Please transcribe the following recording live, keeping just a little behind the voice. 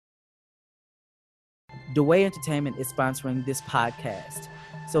Dewey Entertainment is sponsoring this podcast.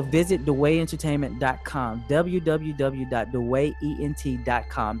 So visit DeweyEntertainment.com,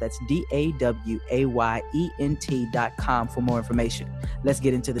 www.dewayent.com. That's DAWAYENT.com for more information. Let's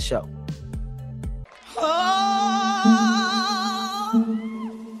get into the show.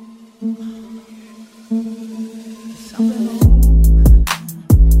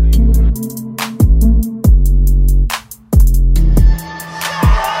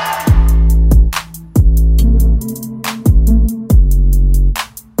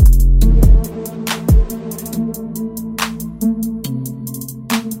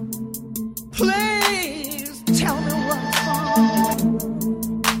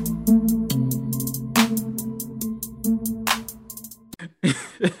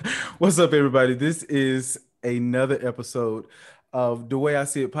 What's up, everybody? This is another episode of The Way I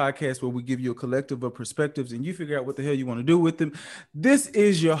See It podcast, where we give you a collective of perspectives and you figure out what the hell you want to do with them. This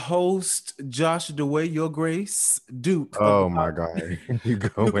is your host, Josh DeWay, your grace, Duke. Oh my God. You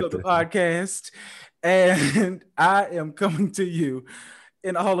go Duke with of the this. podcast. And I am coming to you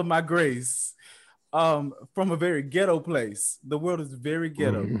in all of my grace from a very ghetto place. The world is very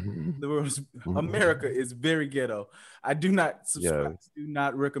ghetto. The world is, America is very ghetto. I do not subscribe, do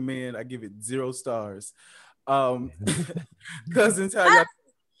not recommend. I give it 0 stars. Cousins, how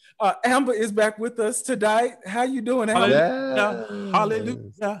y'all? Amber is back with us tonight. How you doing, Amber?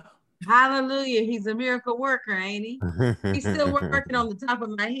 Hallelujah. Hallelujah. He's a miracle worker, ain't he? He's still working on the top of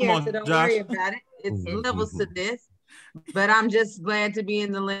my head, so don't worry about it. It's levels to this. But I'm just glad to be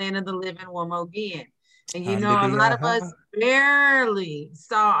in the land of the living one more again. And you know, a lot of us barely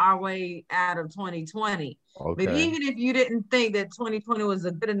saw our way out of 2020. Okay. But even if you didn't think that 2020 was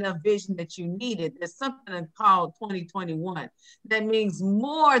a good enough vision that you needed, there's something called 2021 that means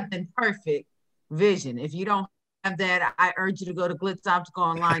more than perfect vision. If you don't have that, I urge you to go to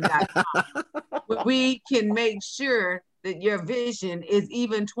glitzopticalonline.com. We can make sure that your vision is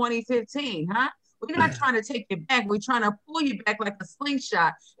even 2015, huh? We're not trying to take you back. We're trying to pull you back like a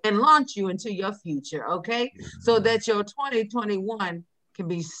slingshot and launch you into your future, okay? So that your 2021 can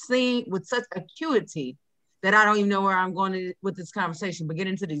be seen with such acuity that I don't even know where I'm going with this conversation, but get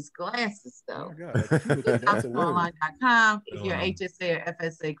into these glasses, though. Online.com. If your HSA or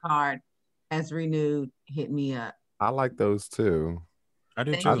FSA card has renewed, hit me up. I like those too. I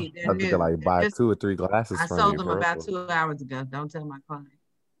do too. I think I like buy 2 or 3 glasses I sold them about 2 hours ago. Don't tell my client.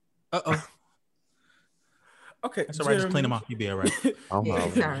 Uh-oh. Okay, that's all right. Just clean them off. You be all right.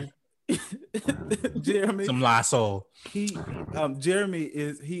 Sorry. Jeremy, some Lysol. Jeremy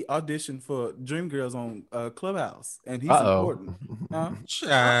he auditioned for Dreamgirls on Clubhouse, and he's important.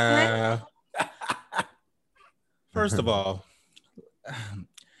 First of all,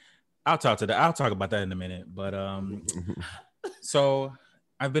 I'll talk about that in a minute. But so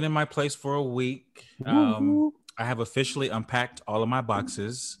I've been in my place for a week. I have officially unpacked all of my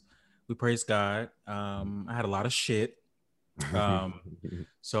boxes. We praise God. I had a lot of shit.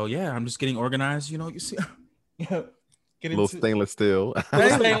 So yeah, I'm just getting organized. You know, you see, little stainless steel,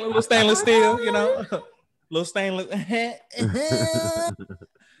 little stainless steel. You know, little stainless.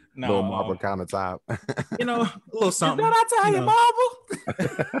 No, little marble countertop. You know, a little something. Did I tell you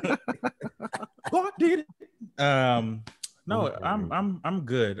marble? God did it. No, I'm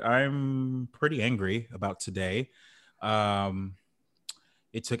good. I'm pretty angry about today.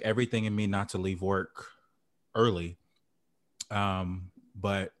 It took everything in me not to leave work early.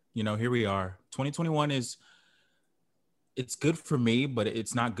 But you know, here we are. 2021 it's good for me, but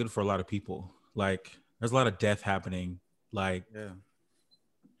it's not good for a lot of people. Like there's a lot of death happening. Like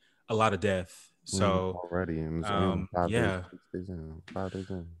a lot of death. So already yeah,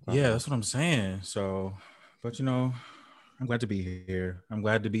 that's what I'm saying. So, but you know, I'm glad to be here. I'm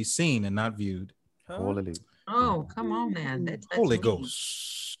glad to be seen and not viewed. Holy. Oh, come on, man. Holy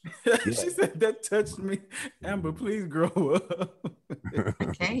Ghost. She said that touched me. Amber, please grow up. I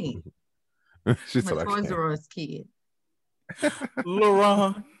can't. She's I'm a Toys R Us kid.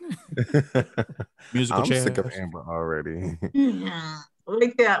 Laurent. Musical chair. I'm sick of Amber already.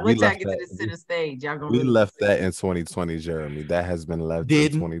 Wait till I get to the center stage. Y'all gonna left that in 2020, Jeremy. That has been left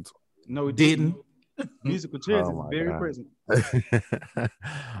in 2020. No, it didn't. Musical chairs is very present.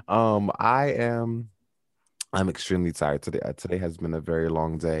 I'm extremely tired today. Today has been a very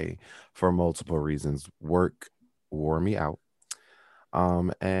long day for multiple reasons. Work wore me out.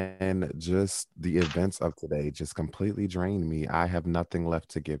 And just the events of today just completely drained me. I have nothing left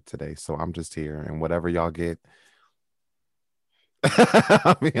to give today. So I'm just here, and whatever y'all get.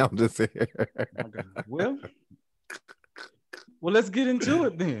 I mean, I'm just here. Well, Well, let's get into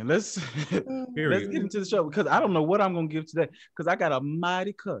it then. Let's get into the show, because I don't know what I'm gonna give today, because I got a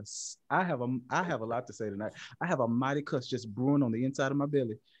mighty cuss. I have a lot to say tonight. I have a mighty cuss just brewing on the inside of my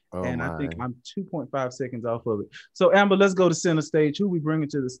belly. I think I'm 2.5 seconds off of it. So Amber, let's go to center stage. Who we bringing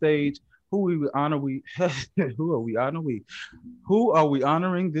to the stage? Who are we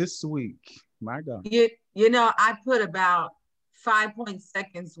honoring this week? My God. You know, I put about 5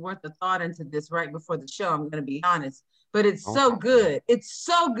 seconds worth of thought into this right before the show. I'm going to be honest, but it's so good. It's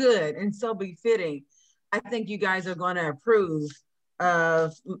so good and so befitting. I think you guys are going to approve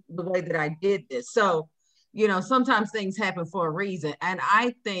of the way that I did this. So, you know, sometimes things happen for a reason. And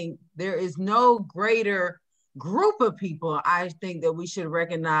I think there is no greater group of people I think that we should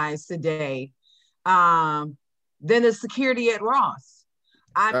recognize today than the security at Ross.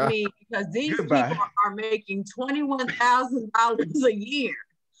 I mean, because these people are making $21,000 a year,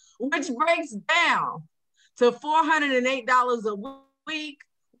 which breaks down to $408 a week,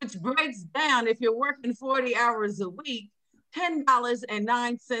 which breaks down, if you're working 40 hours a week,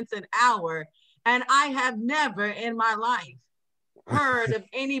 $10.09 an hour. And I have never in my life heard of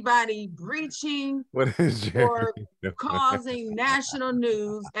anybody breaching or causing national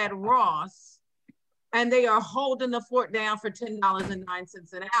news at Ross, and they are holding the fort down for $10.09 an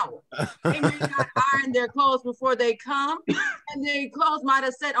hour. They may not iron their clothes before they come, and their clothes might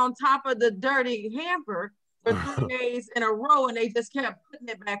have sat on top of the dirty hamper for 3 days in a row, and they just kept putting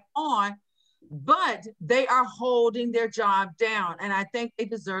it back on. But they are holding their job down, and I think they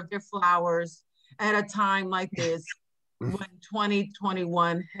deserve their flowers at a time like this, when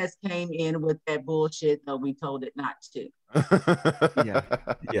 2021 has came in with that bullshit, though we told it not to.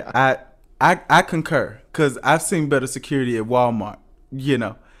 I concur, because I've seen better security at Walmart. You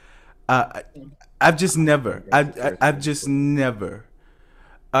know, I've just never. And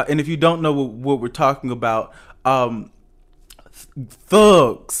if you don't know what we're talking about,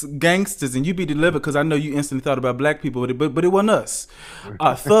 thugs, gangsters, and you be delivered, because I know you instantly thought about black people, but it wasn't us.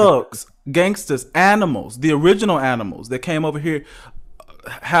 Thugs, gangsters, animals, the original animals that came over here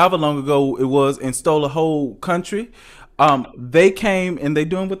however long ago it was and stole a whole country. They came and they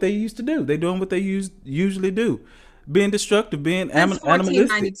doing what they used to do. They doing what they usually do, being destructive, being animalistic.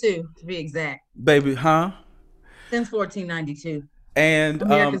 1492 to be exact, baby, huh? Since 1492, and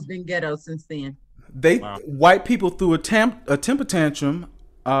America's been ghetto since then. White people threw a temper tantrum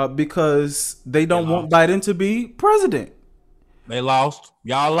because they don't want Biden to be president. They lost.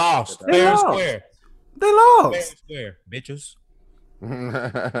 Y'all lost. Fair and square. They lost. Fair and square, bitches.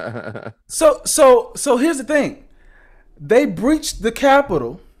 So here's the thing. They breached the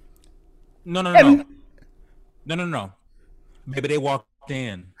Capitol. No. Maybe they walked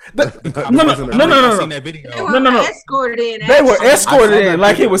in. No. I seen that video. No. Escorted in. They were escorted in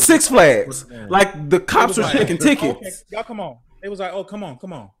like it was Six Flags. Like the cops were taking tickets. Okay, y'all come on. It was like, oh, come on.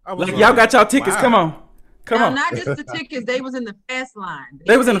 Like y'all got y'all tickets. Wow. Come on. Not just the tickets. They was in the fast line.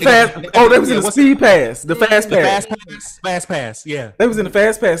 They was in the fast. They was in the speed pass. The fast pass. Fast pass. Yeah. They was in the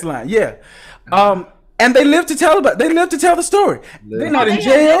fast pass line. Yeah. And they live to tell the story. They're not in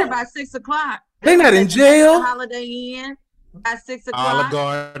jail. By 6 o'clock. They're not in jail. Holiday Inn by 6 o'clock. Olive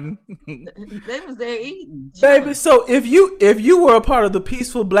Garden. They was there eating. Baby, so if you were a part of the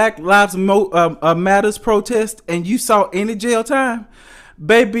peaceful Black Lives Matters protest and you saw any jail time,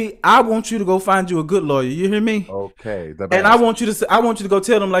 baby, I want you to go find you a good lawyer. You hear me? Okay. And I want you to go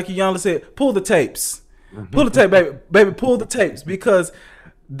tell them, like Iyanla said, pull the tapes. Pull the tape, baby, pull the tapes, because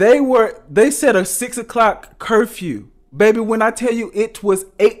they set a 6 o'clock curfew. Baby, when I tell you it was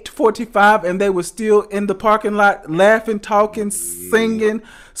 8:45 and they were still in the parking lot laughing, talking, singing,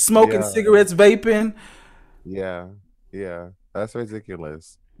 smoking cigarettes, vaping. Yeah. That's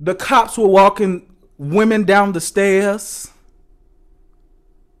ridiculous. The cops were walking women down the stairs.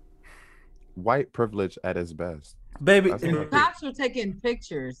 White privilege at its best. Baby, the cops were taking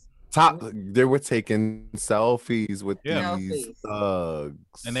pictures. They were taking selfies with these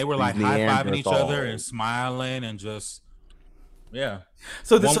thugs, and they were like high-fiving each other and smiling and just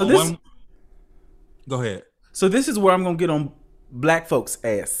So go ahead. So this is where I'm gonna get on black folks'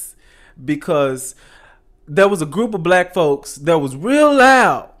 ass, because there was a group of black folks that was real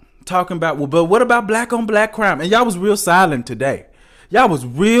loud talking about, well, but what about black on black crime? And y'all was real silent today. Y'all was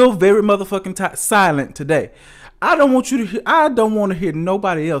real, very motherfucking silent today. I don't want to hear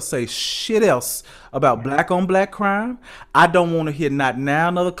nobody else say shit else about black on black crime. I don't want to hear not now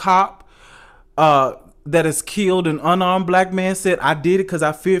another cop that has killed an unarmed black man said, I did it because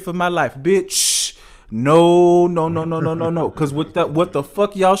I feared for my life. Bitch, no. Because what the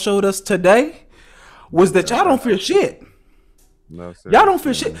fuck y'all showed us today was that y'all don't fear shit. No, y'all don't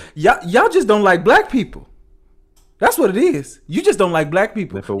fear shit. Y'all just don't like black people. That's what it is. You just don't like black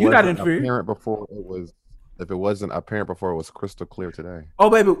people. You're not inferior. If it wasn't apparent before, it was crystal clear today. Oh,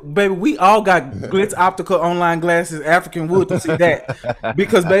 baby, we all got Glitz Optical online glasses, African wood to see that.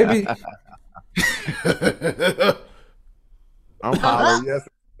 Because, baby. I'm hollering, yes.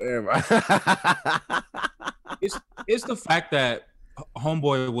 It's the fact that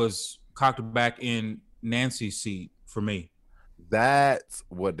homeboy was cocked back in Nancy's seat for me. That's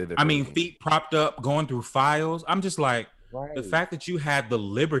what did it. I mean, feet propped up, going through files. I'm just like, the fact that you had the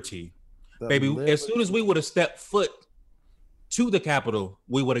liberty. Baby, as soon as we would have stepped foot to the Capitol,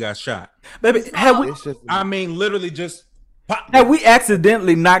 we would have got shot. Baby, I mean, literally just pop. Had we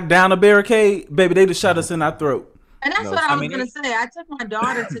accidentally knocked down a barricade, baby, they'd have shot us in our throat. And that's what I was going to say. I took my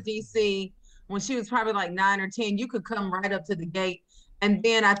daughter to D.C. when she was probably like 9 or 10. You could come right up to the gate. And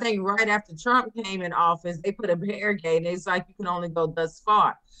then I think right after Trump came in office, they put a barricade. And it's like, you can only go thus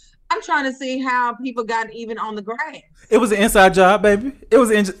far. I'm trying to see how people got even on the grass. It was an inside job, baby. It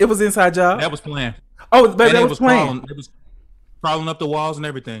was inside job. That was planned. Oh, baby, that was planned. It was crawling up the walls and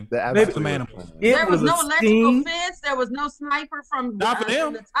everything. There was no electrical fence. There was no sniper from the top.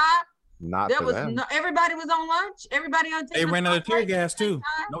 Everybody was on lunch. Everybody on. They ran out of tear gas too.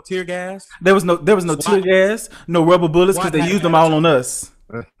 No tear gas. There was no tear gas. No rubber bullets because they used them all on us.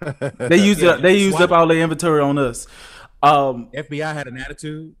 They used up all their inventory on us. FBI had an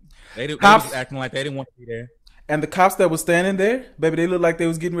attitude. They was acting like they didn't want to be there. And the cops that was standing there, baby, they looked like they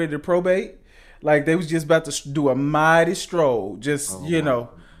was getting ready to probate. Like they was just about to do a mighty stroll. Just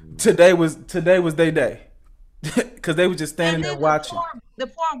today was their day. Because they were just standing there watching. The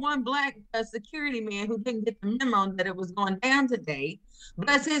poor one black security man who didn't get the memo that it was going down today.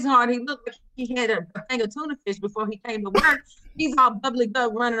 Bless his heart, he looked like he had a thing of tuna fish before he came to work. He's all bubbly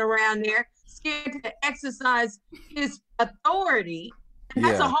gut running around there, scared to exercise his authority. And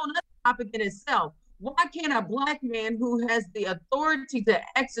that's a whole other topic in itself. Why can't a black man who has the authority to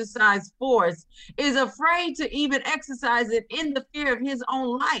exercise force is afraid to even exercise it in the fear of his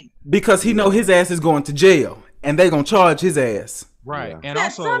own life? Because he know his ass is going to jail and they gonna charge his ass. Right. Yeah. And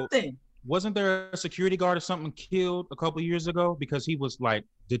that's also, wasn't there a security guard or something killed a couple of years ago because he was like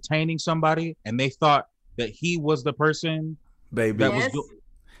detaining somebody and they thought that he was the person? Baby. That was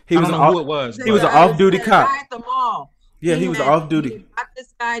I don't know who it was. He was an off-duty cop. At the mall. Yeah, he was off duty. He got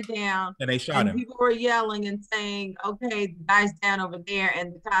this guy down, and they shot him. People were yelling and saying, "Okay, the guy's down over there,"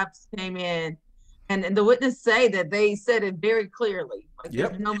 and the cops came in, and the witness say that they said it very clearly. Like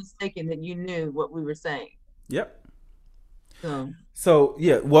there's no mistaking that you knew what we were saying. Yep. So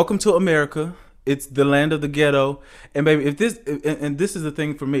yeah, welcome to America. It's the land of the ghetto, and baby, if this and this is the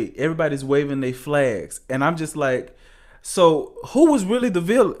thing for me, everybody's waving their flags, and I'm just like. So who was really the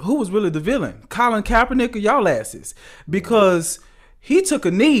villain? Colin Kaepernick or y'all asses? Because he took a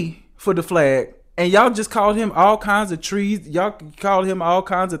knee for the flag and y'all just called him all kinds of trees. Y'all called him all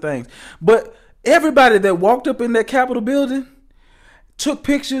kinds of things. But everybody that walked up in that Capitol building took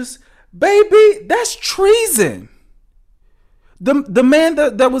pictures. Baby, that's treason. The man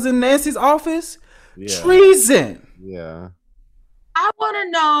that was in Nancy's office, treason. Yeah. I want to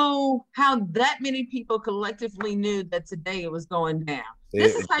know how that many people collectively knew that today it was going down.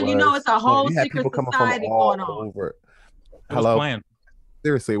 This is how you know it's a whole secret society going on. Over. Hello.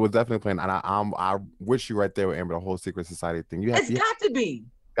 Seriously, it was definitely planned. And I wish you right there with Amber, the whole secret society thing. It's got to be.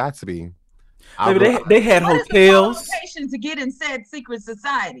 Got to be. Maybe they had hotels. To get in said secret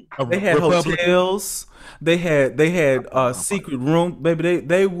society. They had hotels. They had secret room. Baby,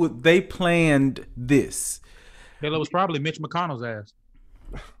 they planned this. Hell, it was probably Mitch McConnell's ass.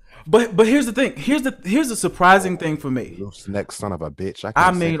 But here's the thing. Here's the surprising thing for me. Loose neck son of a bitch.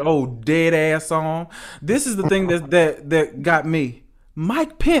 I mean, dead ass on. This is the thing that got me.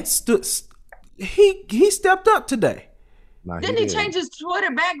 Mike Pence stood. He stepped up today. Didn't he change his Twitter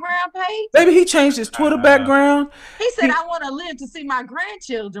background page? Baby, he changed his Twitter background. He said, "I want to live to see my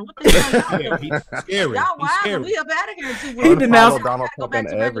grandchildren." What the hell? He's scary. Y'all wild. We up out of here too. He denounced Donald Trump and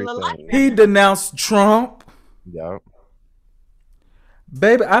everything. He denounced Trump. Yep.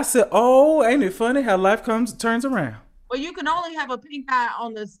 Baby, I said, "Oh, ain't it funny how life turns around?" Well, you can only have a pink eye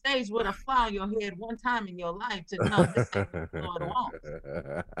on the stage with a fly on your head one time in your life to know this ain't what the Lord wants.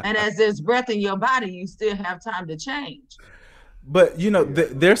 And as there's breath in your body, you still have time to change. But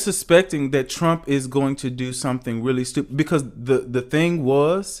they're suspecting that Trump is going to do something really stupid because the thing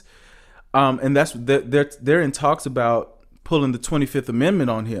was, and that's they're in talks about pulling the 25th Amendment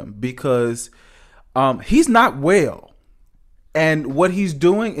on him because he's not well, and what he's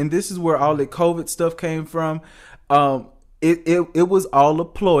doing, and this is where all the COVID stuff came from. It was all a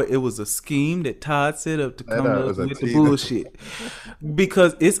ploy. It was a scheme that Todd set up to come up with the bullshit.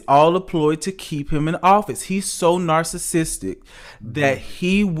 Because it's all a ploy to keep him in office. He's so narcissistic that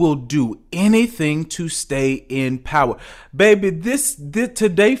he will do anything to stay in power. Baby, this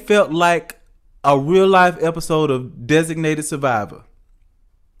today felt like a real life episode of Designated Survivor.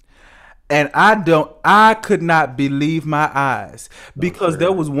 And I could not believe my eyes, because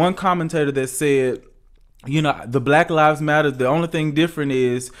there was one commentator that said, you know, the Black Lives Matter, the only thing different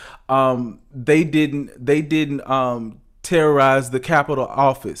is they didn't terrorize the Capitol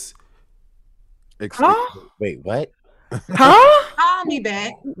office. Wait, what? Huh? Call me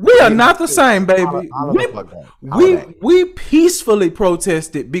back. We are not the same, baby. We peacefully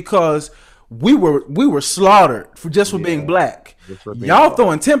protested because we were slaughtered for being black. Y'all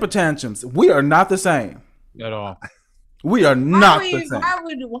throwing temper tantrums. We are not the same at all. We are not the same. Why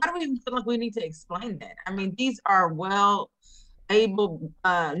do we even feel like we need to explain that? I mean, these are well-able,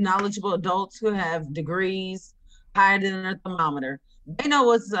 knowledgeable adults who have degrees higher than a thermometer. They know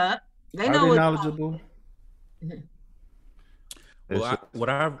what's up. They know what's knowledgeable. Well, what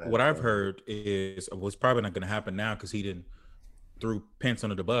I've heard is what's probably not going to happen now, because he didn't threw Pence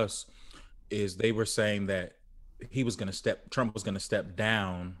under the bus. Is they were saying that Trump was going to step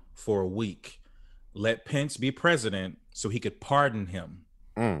down for a week, let Pence be president so he could pardon him.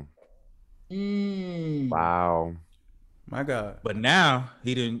 Wow. My God. But now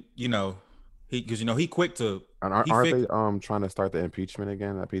he didn't, because he quick to. And aren't they trying to start the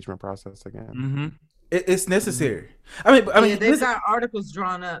impeachment process again? Mm-hmm. It's necessary. I mean, they've got articles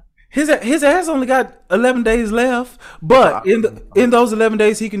drawn up. His ass only got 11 days left, but in those 11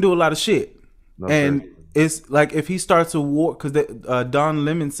 days he can do a lot of shit. It's like if he starts a war, because Don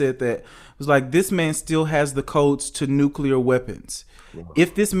Lemon said that, it was like, this man still has the codes to nuclear weapons. Yeah.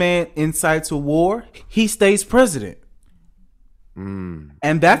 If this man incites a war, he stays president.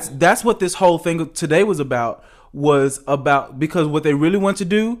 And that's what this whole thing today was about, because what they really want to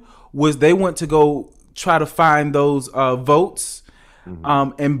do was they want to go try to find those votes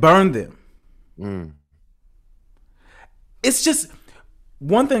and burn them. It's just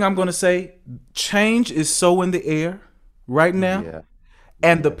one thing I'm going to say, change is so in the air right now,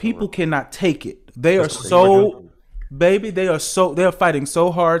 and the people cannot take it. They are they're fighting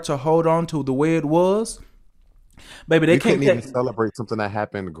so hard to hold on to the way it was. Baby, they can't even celebrate something that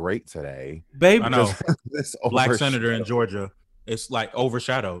happened great today. Baby, I know. Black senator in Georgia. It's like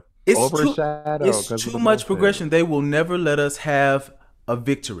overshadowed. It's too much progression. They will never let us have a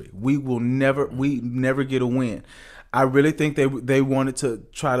victory. We never get a win. I really think they wanted to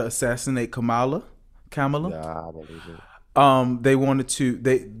try to assassinate Kamala. Yeah, I believe it. They wanted to.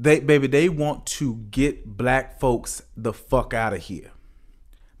 They want to get black folks the fuck out of here.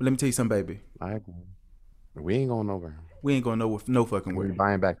 But let me tell you something, baby. I agree. We ain't going nowhere. We ain't going nowhere. No fucking way. We're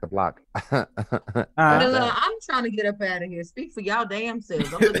buying back the block. I'm trying to get up out of here. Speak for y'all damn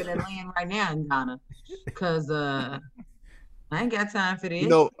selves. I'm looking at land right now in Ghana, because I ain't got time for this.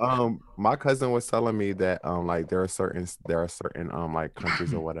 My cousin was telling me that like there are certain like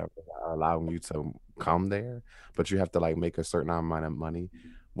countries or whatever that are allowing you to come there, but you have to like make a certain amount of money.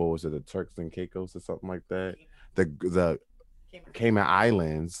 What was it, the Turks and Caicos or something like that? The Cayman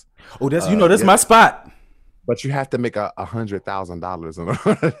Islands. Oh, that's my spot. But you have to make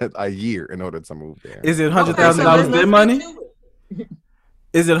 $100,000 a year in order to move there. Is it $100,000 their money?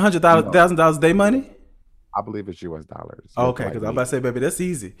 Is it $100,000 their money? I believe it's US dollars. Okay, because I'm about to say, baby, that's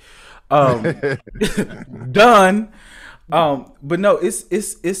easy. Done. But no, it's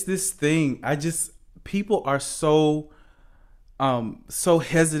this thing. People are so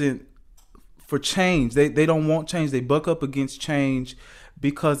hesitant for change. They don't want change. They buck up against change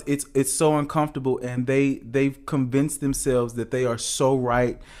because it's so uncomfortable, and they've convinced themselves that they are so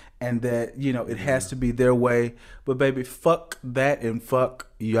right and that it has to be their way. But baby, fuck that and fuck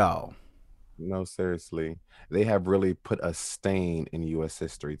y'all. No, seriously. They have really put a stain in U.S.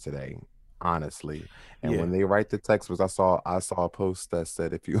 history today, honestly. And when they write the text, I saw a post that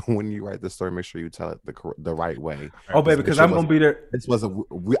said, when you write the story, make sure you tell it the right way. Oh, baby, because I'm gonna be there. This was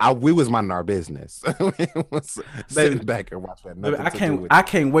we was minding our business. We was sitting back and watching that. Baby, I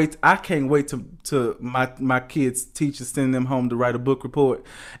can't wait to my kids' teachers send them home to write a book report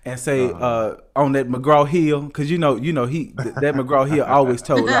and say on that McGraw Hill, because that McGraw Hill always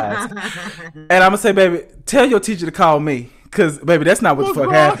told lies. And I'm gonna say, baby, tell your teacher to call me, because baby, that's not what the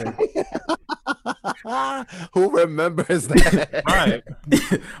fuck happened. Who remembers that? Right.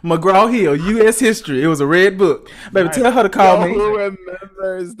 McGraw Hill, U.S. history. It was a red book. Baby, tell her to call me. Who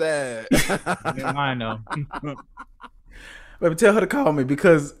remembers that? I know. Baby, tell her to call me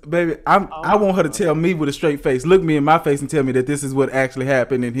because, baby, I want her to tell me with a straight face. Look me in my face and tell me that this is what actually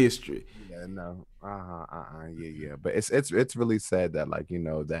happened in history. Yeah, no. Yeah. But it's really sad that, like, you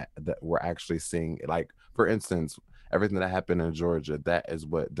know, that we're actually seeing, like, for instance, everything that happened in Georgia, that is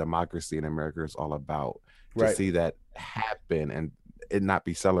what democracy in America is all about. To see that happen and it not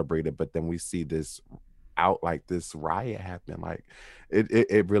be celebrated, but then we see this this riot happen. Like,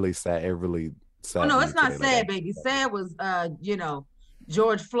 it really sad. It really sad. Oh, no, it's not sad, baby. Sad was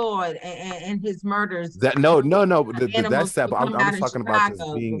George Floyd and his murders. That no, that's sad. But I'm talking about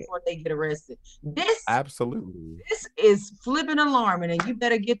this being before they get arrested. This absolutely. This is flipping alarming, and you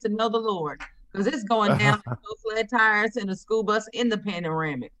better get to know the Lord because it's going down flat tires in a school bus in the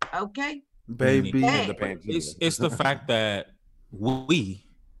panoramic. Okay, baby. It's the fact that we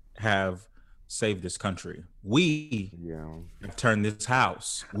have saved this country. We have turned this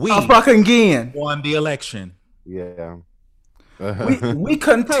house. We fucking again won the election. Yeah. we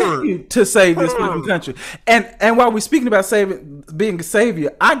continue to save this fucking country. And while we're speaking about being a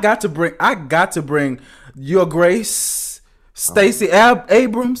savior, I got to bring Your Grace, Stacey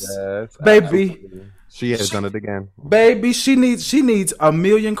Abrams, baby. Absolutely. She has done it again. Baby, she needs 1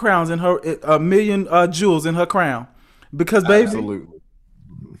 million crowns in her 1 million jewels in her crown. Because baby, absolutely.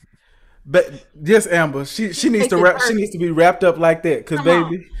 But yes, Amber, she needs to be wrapped up like that. Cause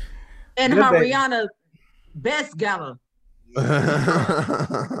baby, and her Rihanna best gala.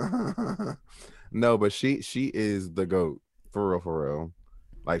 No, but she is the GOAT for real.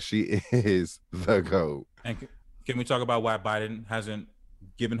 Like, she is the GOAT. And can we talk about why Biden hasn't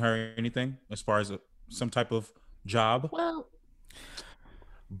given her anything as far as some type of job? Well,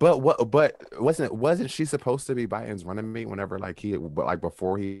 but wasn't she supposed to be Biden's running mate whenever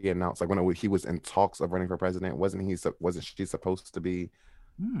before he announced, like, when he was in talks of running for president? Wasn't she supposed to be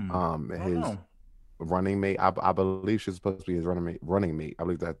his running mate? I believe she's supposed to be his running mate. I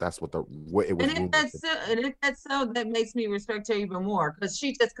believe that's what it was. And if that's so, that makes me respect her even more because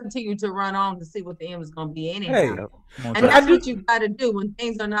she just continued to run on to see what the end was going to be anyhow. And that's what you got to do when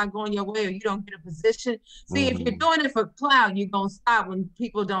things are not going your way or you don't get a position. See, if you're doing it for clout, you're going to stop when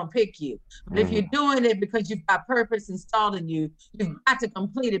people don't pick you. But if you're doing it because you've got purpose installed in you, you've got to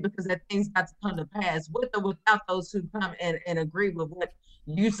complete it because that thing's got to come to pass with or without those who come and agree with what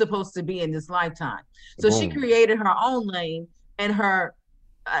you're supposed to be in this lifetime. So she created her own lane and her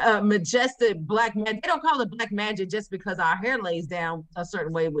majestic black magic. They don't call it black magic just because our hair lays down a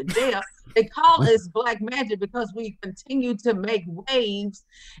certain way with Dale. They call us black magic because we continue to make waves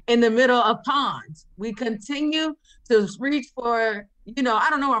in the middle of ponds. We continue to reach for, I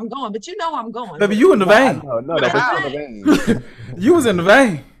don't know where I'm going, but you know where I'm going. Baby, you in the vein. No, that was in the vein. You was in the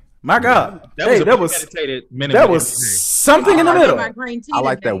vein. My God, that was something in the middle. I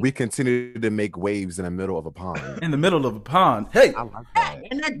like that. We continue to make waves in the middle of a pond. In the middle of a pond. Hey, I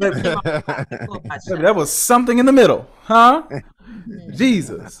like that. That was something in the middle, huh?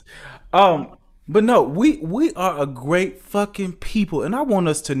 Jesus. But no, we are a great fucking people, and I want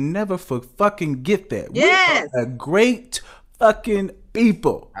us to never fucking get that. Yes, we are a great fucking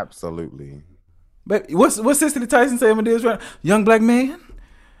people. Absolutely. But what's Cicely Tyson saying with this, right? Young black man.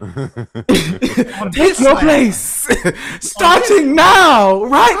 Take your place. Starting now,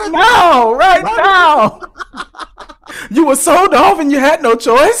 right now. You were sold off and you had no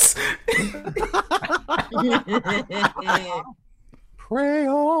choice. Pray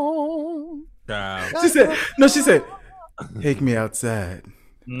on. She said, take me outside.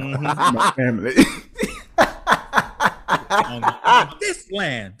 My family. On this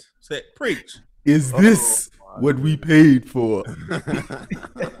land. Said, preach. Is this what we paid for?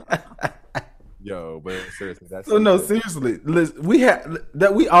 Yo, but seriously, that's so no. Seriously, listen, we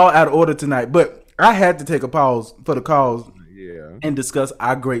all out of order tonight, but I had to take a pause for the cause, and discuss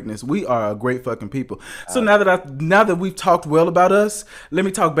our greatness. We are a great fucking people. So now that we've talked well about us, let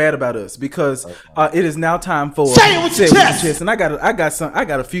me talk bad about us because it is now time for say it with your chest. And I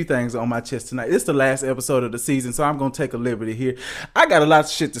got a few things on my chest tonight. It's the last episode of the season, so I'm gonna take a liberty here. I got a lot of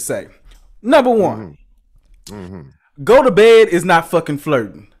shit to say. Number one. Go to bed is not fucking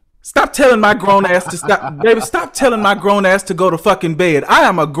flirting. Stop telling my grown ass to stop, baby. Stop telling my grown ass to go to fucking bed. I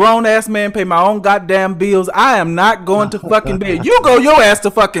am a grown ass man, pay my own goddamn bills. I am not going to fucking bed. You go your ass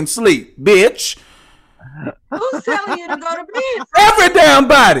to fucking sleep, bitch. Who's telling you to go to bed? Every damn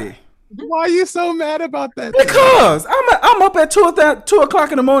body. Why are you so mad about that? Because I'm up at 2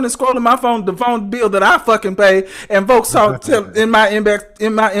 o'clock in the morning scrolling my phone, the phone bill that I fucking pay, and folks in my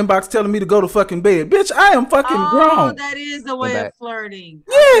inbox telling me to go to fucking bed. Bitch, I am fucking grown. That is a way of flirting.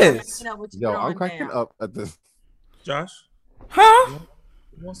 Yes. Yo, I'm cracking up at this. Josh? Huh?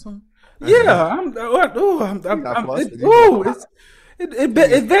 Want some? Yeah,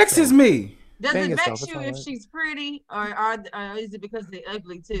 it vexes me. Does it vex you if she's pretty, or is it because they're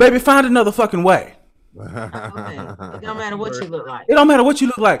ugly too? Baby, find another fucking way. Okay. It don't matter what you look like. It don't matter what you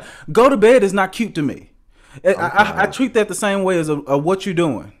look like. Go to bed is not cute to me. Okay. I treat that the same way as what you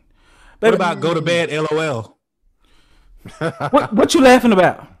doing. Baby, what about go to bed? LOL. What you laughing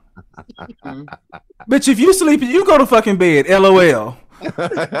about? Bitch, if you sleeping, you go to fucking bed. LOL.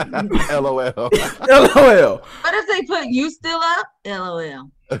 LOL. LOL. What if they put you still up?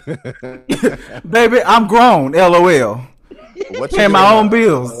 LOL. Baby, I'm grown. LOL. Paying my own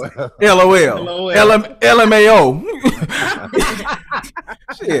bills. LOL. LMAO.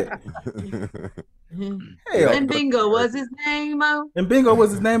 Shit. Hell. And Bingo was his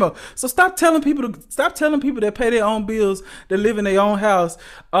name. So stop telling people that pay their own bills, that live in their own house,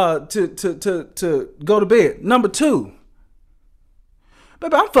 to go to bed. Number 2,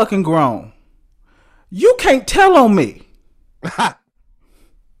 baby, I'm fucking grown. You can't tell on me.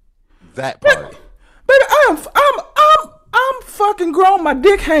 That part, baby, I'm fucking grown. My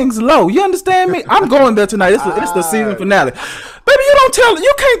dick hangs low. You understand me? I'm going there tonight. It's the season finale. Baby,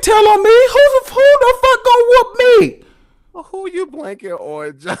 you can't tell on me. Who the fuck gonna whoop me? Well, who you blanket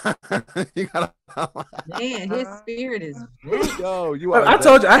on, John? You gotta. Man, his spirit is. Yo, I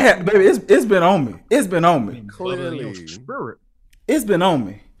told you I had, baby. It's been on me. It's been on me. Clearly, spirit. It's been on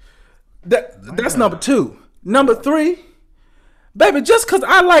me. That's number 2. Number 3, baby. Just because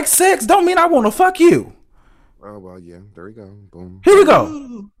I like sex, don't mean I want to fuck you. Oh well, yeah. There we go. Boom. Here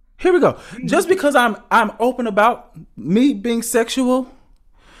we go. Just because I'm open about me being sexual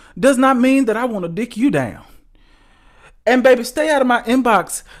does not mean that I want to dick you down. And baby, stay out of my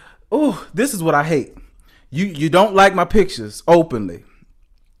inbox. Oh, this is what I hate. You don't like my pictures openly.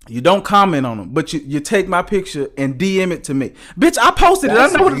 You don't comment on them, but you take my picture and DM it to me. Bitch, I posted it. I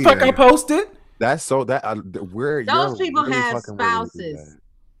know what the fuck I posted. That's so that those people have spouses.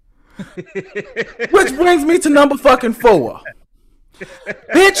 Which brings me to number fucking 4.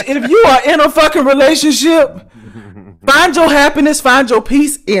 Bitch, if you are in a fucking relationship, find your happiness, find your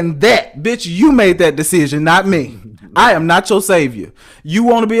peace in that. Bitch, you made that decision, not me. I am not your savior. You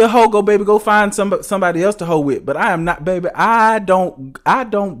want to be a hoe, go find somebody else to hoe with. But I am not, baby. I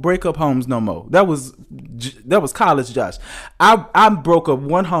don't break up homes no more. That was college, Josh. I broke up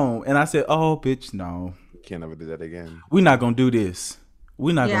one home and I said, oh, bitch, no. Can't ever do that again. We're not gonna do this.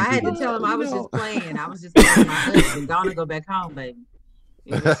 We're not gonna do this. I had to tell him I was just playing. I was just telling my husband, gonna go back home, baby.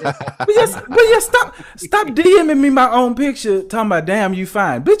 But stop DMing me my own picture talking about damn you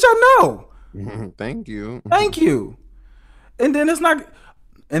fine. Bitch, I know. Thank you. And then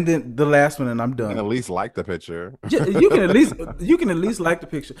and then the last one, and I'm done. And at least like the picture. Yeah, you can at least like the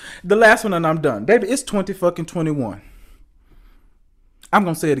picture. The last one, and I'm done. Baby, it's 2021. I'm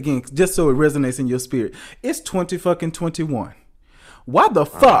gonna say it again just so it resonates in your spirit. It's 2021. Why the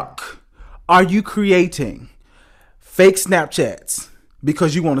fuck are you creating fake Snapchats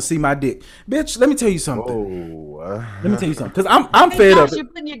because you want to see my dick? Bitch, let me tell you something. Let me tell you something. Because I'm fed up. You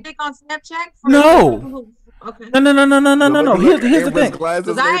putting your dick on Snapchat? No. Okay. No. Here's the thing.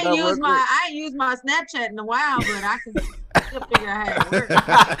 Because I ain't used my Snapchat in a while, but I can still figure out how it works.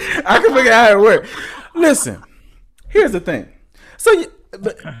 I can figure out how it works. Listen, here's the thing. So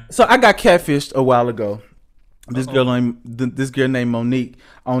I got catfished a while ago. This girl named Monique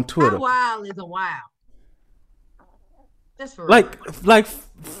on Twitter. How wild is a while? Just for like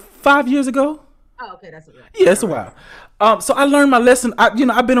 5 years ago. Oh, okay, that's a while. Yeah, it's a while. So I learned my lesson. I've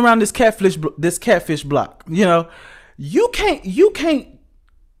been around this catfish block. You can't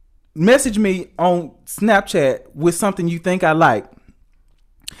message me on Snapchat with something you think I like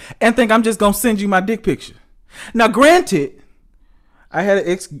and think I'm just gonna send you my dick picture. Now, granted, I had an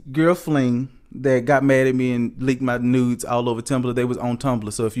ex-girl fling that got mad at me and leaked my nudes all over Tumblr. They was on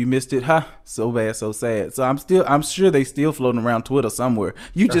Tumblr. So if you missed it, so bad, so sad. So I'm sure they still floating around Twitter somewhere.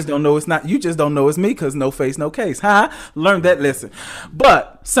 You just don't know you just don't know it's me because no face, no case. Learned that lesson.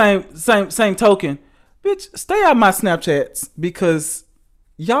 But same token, bitch, stay out my Snapchats because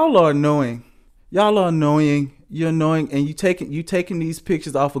y'all are annoying. Y'all are annoying. You're annoying, and you taking these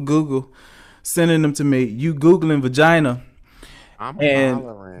pictures off of Google, sending them to me. You Googling vagina. And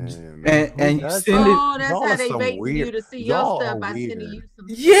you send it. Oh, that's how they bait you to see your stuff by sending you some.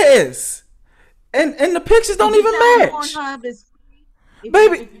 Yes, and the pictures don't even match. Pornhub is,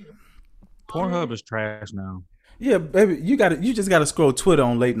 baby. Pornhub is trash now. Yeah, baby, you just gotta scroll Twitter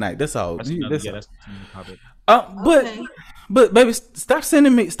on late night. That's all. That's but baby, stop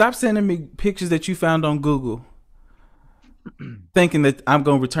sending me pictures that you found on Google, thinking that I'm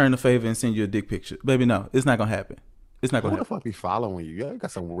gonna return the favor and send you a dick picture. Baby, no, it's not gonna happen. It's not Who gonna the happen. fuck be following you? Yeah, you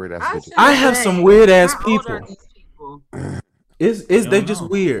got some weird ass bitches. I have some weird ass people. It's they just Oh,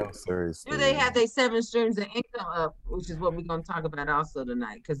 weird. Do they have their 7 streams of income up, which is what we're gonna talk about also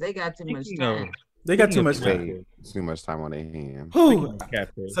tonight, because they got too much time. They got too much time. Too much time on their hands.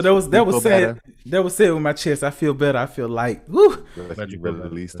 So that was said. That was said with my chest. I feel better. I feel light. Woo. You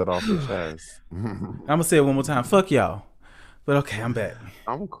released it off your chest. I'm gonna say it one more time. Fuck y'all. But okay, I'm back.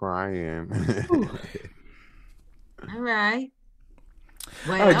 I'm crying. All right.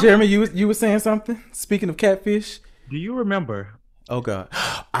 Well, all right, Jeremy, you were saying something. Speaking of catfish, do you remember? Oh God,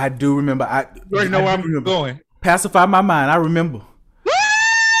 I do remember. You already know where I'm going. Pacify my mind. I remember.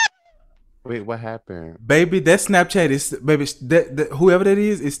 Wait, what happened? Baby, that Snapchat is that whoever that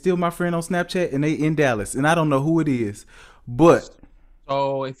is still my friend on Snapchat, and they in Dallas, and I don't know who it is, but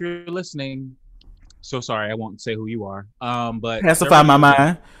so if you're listening, so sorry, I won't say who you are. But pacify my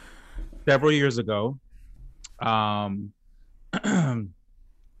mind. Several years ago,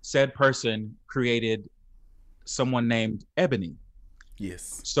 said person created someone named Ebony.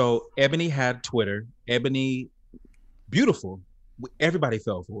 Yes. So Ebony had Twitter. Ebony, beautiful. Everybody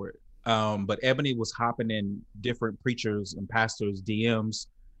fell for it. But Ebony was hopping in different preachers and pastors' DMs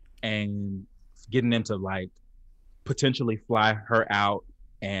and getting them to like potentially fly her out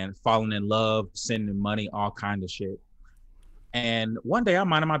and falling in love, sending money, all kind of shit. And one day I'm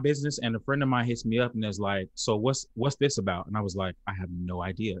minding my business and a friend of mine hits me up and is like, so what's this about? And I was like, I have no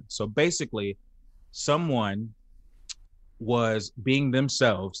idea. So basically someone was being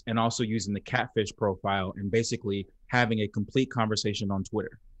themselves and also using the catfish profile and basically having a complete conversation on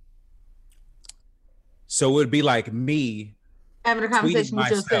Twitter. So it would be like me having a conversation with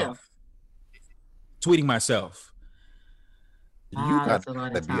yourself. Tweeting myself. You got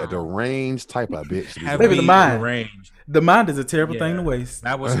to be a deranged type of bitch. Maybe the mind. The mind is a terrible thing to waste.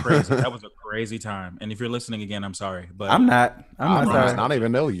 That was crazy. That was a crazy time. And if you're listening again, I'm sorry, but I'm not sorry. I don't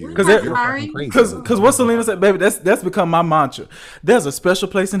even know you. Because what Selena said, baby, that's become my mantra. There's a special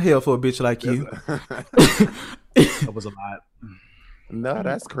place in hell for a bitch like you. That was a lot. No,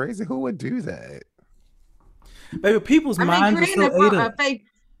 that's crazy. Who would do that? Baby, people's minds are so ate up. A fake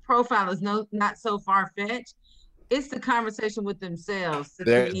profile is not so far fetched. It's the conversation with themselves.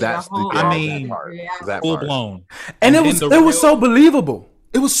 That's full blown. And it was so believable.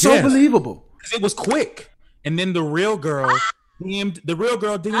 It was so believable. It was quick. And then the real girl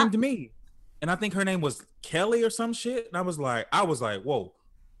DM'd me. And I think her name was Kelly or some shit. And I was like, whoa.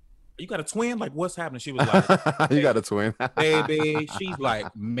 You got a twin? Like, what's happening? She was like, you got a twin. Baby, she's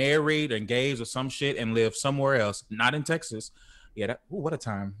like married, engaged or some shit and lives somewhere else, not in Texas. Yeah, what a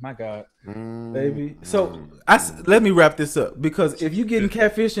time. My God. Baby. So let me wrap this up, because if you're getting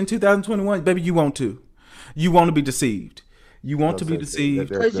catfish in 2021, baby, you want to be deceived. You want to be deceived.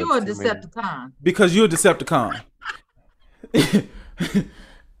 Because you're a Decepticon. Because you're a Decepticon.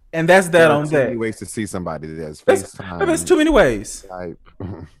 And that's that on that. Too many ways to see somebody. There's FaceTime. There's too many ways.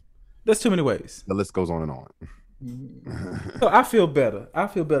 There's too many ways. The list goes on and on. So I feel better.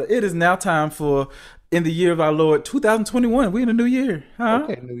 It is now time for, in the year of our Lord 2021. We're in a new year, huh?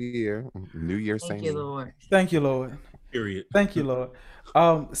 Okay, new year. New year. Thank you, Lord. Thank you, Lord. Period. Thank you, Lord.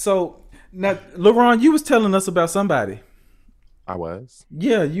 So now, LaRon, you was telling us about somebody. I was.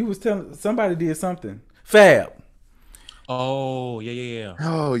 Yeah, you was telling somebody did something. Fab. Oh, yeah.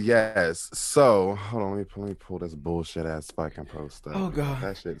 Oh, yes. So, hold on. Let me pull this bullshit ass fucking post up. Oh, God.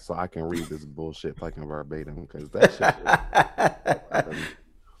 That shit, so I can read this bullshit fucking verbatim, because that shit.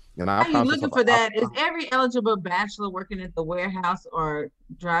 And How you looking for that? Is every eligible bachelor working at the warehouse or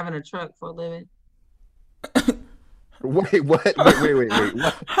driving a truck for a living? Wait, what? Wait.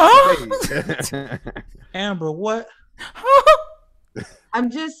 What? Huh? Amber, what? I'm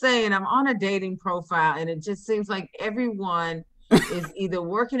just saying, I'm on a dating profile and it just seems like everyone is either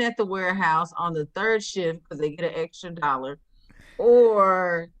working at the warehouse on the third shift because they get an extra $1,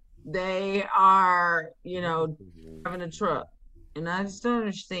 or they are, driving a truck. And I just don't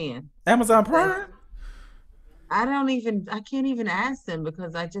understand. Amazon Prime? I can't even ask them,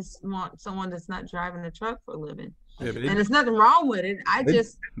 because I just want someone that's not driving a truck for a living. Yeah, and there's nothing wrong with it.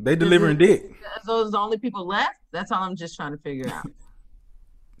 They delivering dick. Those are the only people left. That's all I'm just trying to figure out.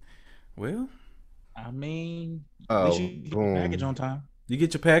 Well, I mean, you get your package on time. You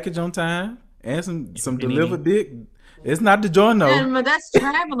get your package on time and some delivered dick. It's not the joint though. But that's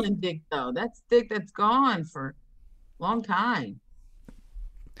traveling dick though. That's dick that's gone for a long time.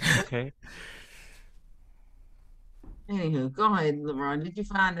 Okay. Anywho, go ahead, LeBron. Did you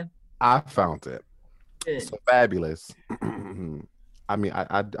find it? I found it. Good. So fabulous. I mean,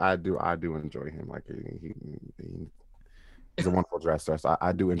 I do enjoy him. Like he's a wonderful dresser. So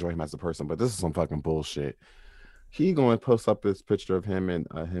I do enjoy him as a person. But this is some fucking bullshit. He going to post up this picture of him and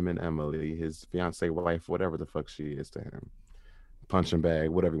Emily, his fiance, wife, whatever the fuck she is to him, punching bag,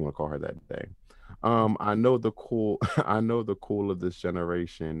 whatever you want to call her that day. I know the cool of this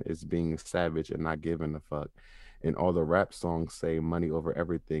generation is being savage and not giving a fuck. And all the rap songs say money over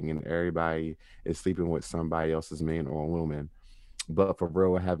everything, and everybody is sleeping with somebody else's man or woman. But for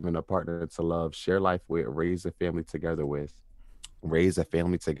real, having a partner to love, share life with, raise a family together with.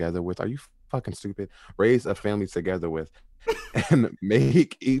 Are you fucking stupid? Raise a family together with and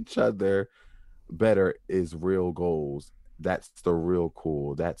make each other better is real goals. That's the real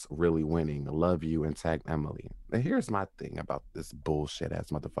cool. That's really winning. Love you and tag Emily. Now here's my thing about this bullshit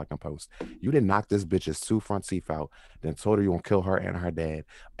ass motherfucking post. You didn't knock this bitch's 2 front teeth out, then told her you gonna kill her and her dad,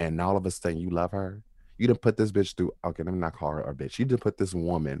 and all of a sudden you love her. You didn't put this bitch through. Okay, let me not call her a bitch. You didn't put this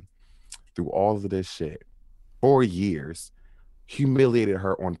woman through all of this shit 4 years, humiliated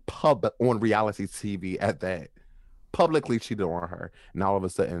her on reality TV at that. Publicly cheated on her, and all of a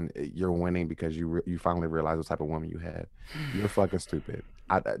sudden you're winning because you finally realize what type of woman you had. You're fucking stupid.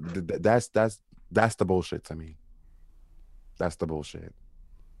 That's the bullshit to me. That's the bullshit.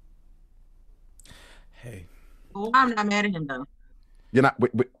 Hey, well, I'm not mad at him though. You're not,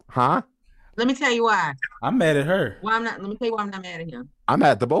 huh? Let me tell you why. I'm mad at her. Why I'm not? Let me tell you why I'm not mad at him. I'm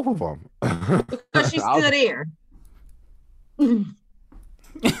mad at the both of them. Because she's still there.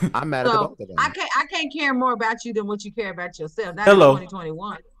 I'm mad at the both of them. I can't care more about you than what you care about yourself. That's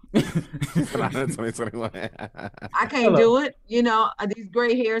 2021. 2021. I can't do it. You know, these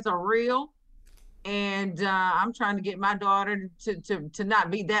gray hairs are real, and I'm trying to get my daughter to not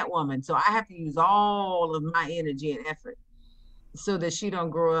be that woman. So I have to use all of my energy and effort so that she don't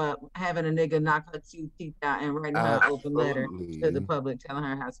grow up having a nigga knock her 2 teeth out and writing her an open letter to the public telling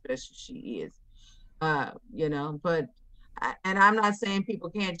her how special she is. You know, but. And I'm not saying people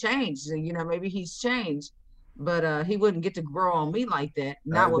can't change. You know, maybe he's changed, but he wouldn't get to grow on me like that.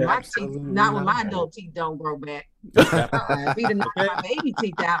 Not when my teeth, not when my adult teeth don't grow back. If he didn't knock my baby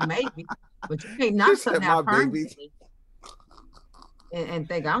teeth out, maybe. But you can't knock something out permanently and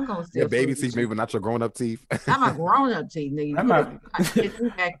think I'm gonna still. Your baby teeth, maybe not your grown-up teeth. Not my grown-up teeth, nigga.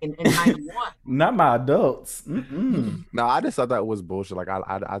 Back in 91. Not my adults. No, I just thought that was bullshit. Like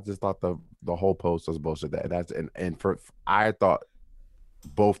I just thought the whole post was bullshit. I thought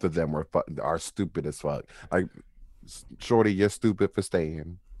both of them are stupid as fuck. Like, shorty, you're stupid for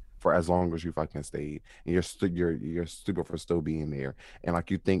staying for as long as you fucking stayed, and you're stupid for still being there. And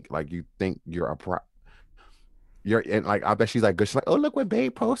like you think you're a and like I bet she's like good. She's like, oh look what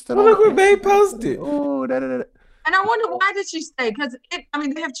Babe posted. Oh, look what Babe posted. Oh, da. And I wonder why did she stay? Because they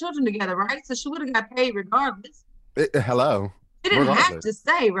have children together, right? So she would have got paid regardless. Hello. She didn't have to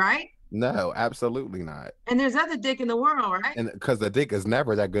stay, right? No, absolutely not. And there's other dick in the world, right? And because the dick is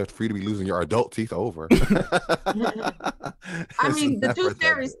never that good for you to be losing your adult teeth over. I mean, the tooth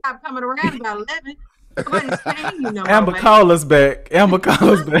fairy stopped coming around about 11. Nobody's paying you no more. Amber, call us back. On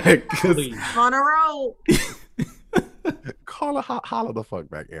a roll. Call her, holler the fuck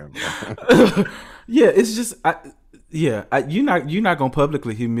back, Amber. Yeah, it's just, you're not gonna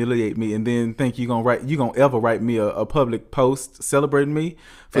publicly humiliate me and then think you're gonna ever write me a public post celebrating me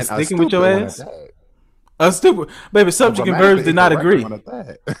for sticking with your ass. A stupid baby. Subject and verbs did not agree. Baby,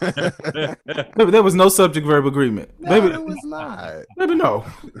 there was no subject verb agreement. No, baby, it was not. Baby, no.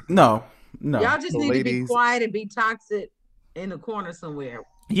 Y'all just need to be quiet and be toxic in the corner somewhere.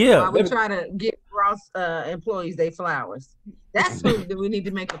 Yeah, while we try to get Ross employees their flowers. That's who we need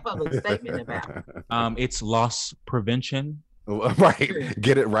to make a public statement about. It's loss prevention. Right,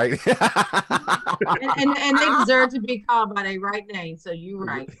 get it right. and they deserve to be called by their right name. So you're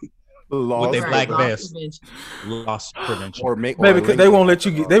right. With a black vest. Loss prevention. Or make baby, because they won't let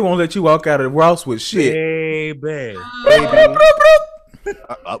you walk out of Ross with shit. Baby.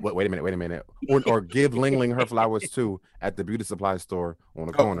 Wait a minute. Or give Ling Ling her flowers too at the beauty supply store on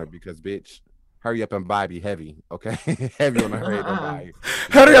the corner because bitch, hurry up and buy. Be heavy, okay? Heavy on the hurry up and buy.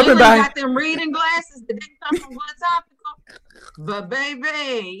 Hurry up and buy. Got them reading glasses that didn't come from Woods Optical. But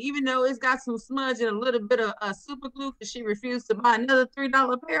baby, even though it's got some smudge and a little bit of super glue because she refused to buy another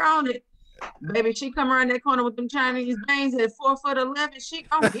 $3 pair on it. Baby, she come around that corner with them Chinese bangs at 4'11". She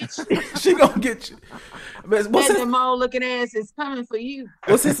gonna get you. She gonna get you. That mole looking ass is coming for you.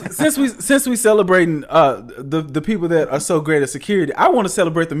 Well, since we celebrating the people that are so great at security, I want to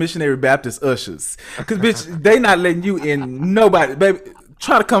celebrate the Missionary Baptist ushers because bitch, they not letting you in. Nobody, baby,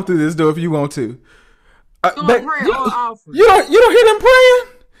 try to come through this door if you want to. You don't hear them praying,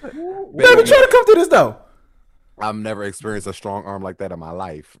 baby. Try to come through this door. I've never experienced a strong arm like that in my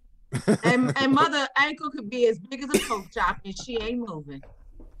life. and mother ankle could be as big as a pork chop and she ain't moving.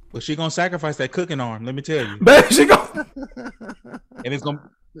 Well, she gonna sacrifice that cooking arm. Let me tell you. Baby, she gonna. And it's gonna.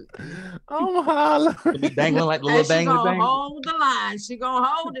 I'm hollering. Be dangling like the little She dangling gonna thing. hold the line. She gonna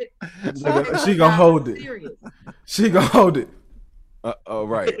hold it. She gonna hold it. Serious. She gonna hold it. Oh,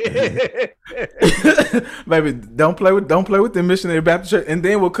 right. Baby, don't play with the Missionary Baptist Church, and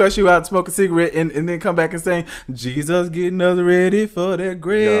then we'll cuss you out, smoke a cigarette, and then come back and sing, Jesus getting us ready for that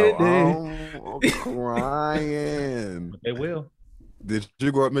great day. I'm crying. They will. Did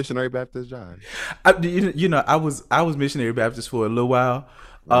you grow up Missionary Baptist, John? I was Missionary Baptist for a little while,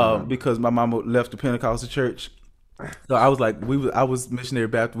 because my mama left the Pentecostal church. So I was like, I was Missionary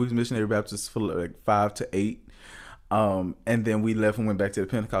Baptist. We was Missionary Baptist for like 5 to 8. And then we left and went back to the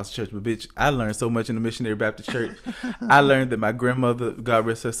Pentecostal church. But bitch, I learned so much in the Missionary Baptist church. I learned that my grandmother, God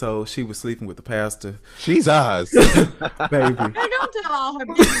rest her soul, she was sleeping with the pastor. She's ours. Baby. Hey, don't tell all her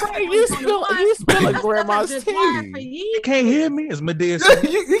business. you spilling grandma's tea. You can't hear me. It's Medea.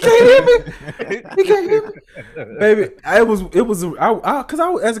 you can't hear me. You can't hear me, baby. Because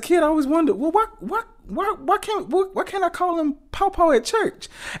I as a kid I always wondered, well, why can't I call him Pawpaw at church?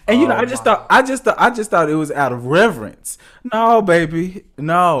 And I just thought it was out of reverence. No, baby,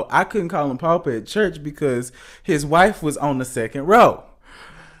 no, I couldn't call him Pawpaw at church because his wife was on the second row.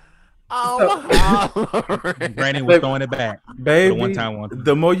 Granny was throwing it back, baby. One time.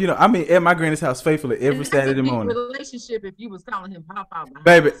 The more you know. I mean, at my granny's house faithfully every Saturday morning. Relationship if you was calling him Pawpaw.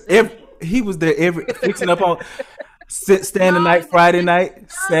 Baby, he was there fixing up on. Stand the night, Friday night,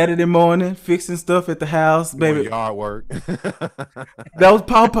 Saturday morning, fixing stuff at the house, baby. Yard work. That was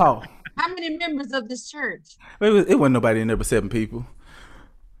Pawpaw. How many members of this church? It wasn't nobody in there but 7 people.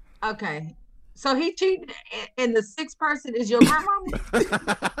 Okay. So he cheated, and the 6th person is your grandmama?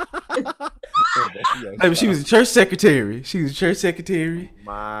 Baby, she was a church secretary.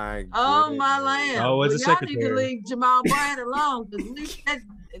 My oh, my land. Oh, as a y'all secretary. need to leave Jamal Bryant alone, because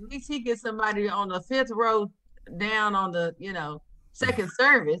at least he gets somebody on the 5th row down on the, second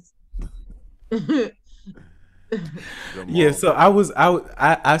service. Yeah, so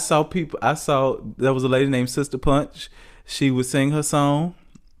I saw people. There was a lady named Sister Punch. She would sing her song.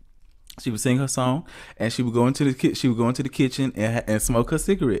 And she would go into the kitchen and smoke her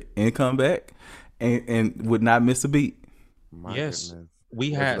cigarette and come back and would not miss a beat. Yes,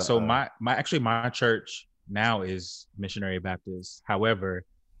 we had. So my church now is Missionary Baptist. However,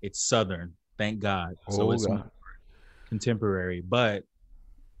 it's Southern. Thank God. So it's more contemporary. But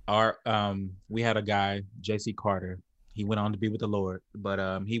we had a guy, J.C. Carter. He went on to be with the Lord,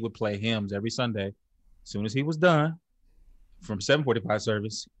 but he would play hymns every Sunday. As soon as he was done, from 7:45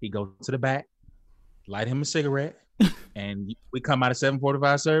 service, he go to the back, light him a cigarette, and we come out of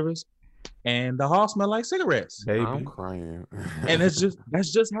 7:45 service, and the hall smell like cigarettes. Baby. I'm crying. And that's just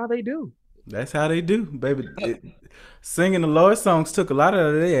how they do. That's how they do, baby. Singing the Lord songs took a lot out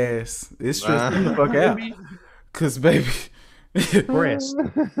of their ass. It stressed them the fuck out. Cause baby,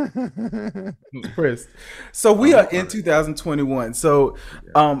 Pressed. So we are in 2021. So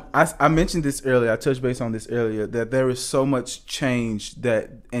I mentioned this earlier. I touched base on this earlier that there is so much change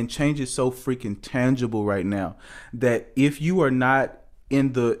and change is so freaking tangible right now that if you are not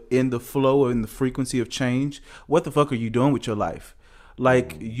in the flow or in the frequency of change, what the fuck are you doing with your life?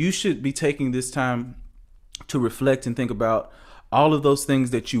 Like, you should be taking this time to reflect and think about all of those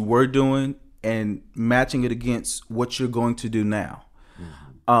things that you were doing and matching it against what you're going to do now.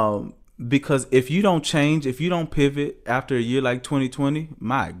 Because if you don't change, if you don't pivot after a year like 2020,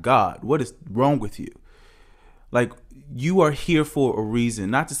 my God, what is wrong with you? Like, you are here for a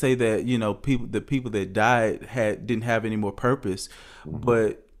reason. Not to say that, the people that died didn't have any more purpose,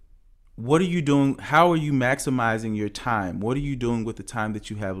 but what are you doing? How are you maximizing your time? What are you doing with the time that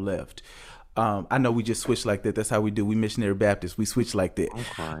you have left? I know we just switch like that. That's how we do. We Missionary Baptists. We switch like that. I'm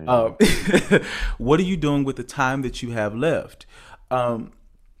crying. What are you doing with the time that you have left?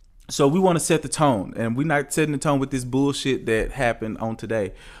 So we want to set the tone, and we're not setting the tone with this bullshit that happened on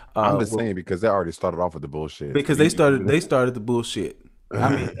today. I'm just saying because they already started off with the bullshit. Because they started the bullshit.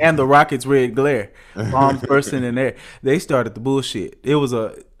 I mean, and the Rockets' red glare, bombs bursting in there. They started the bullshit. It was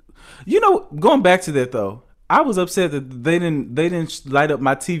going back to that though. I was upset that they didn't light up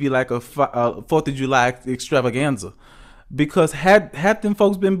my TV like a 4th of July extravaganza, because had them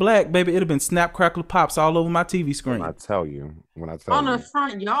folks been black, baby, it'd have been snap, crackle, pops all over my TV screen. When I tell you, on the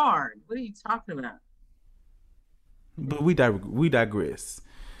front yard. What are you talking about? But we digress.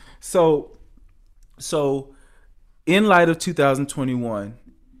 So in light of 2021,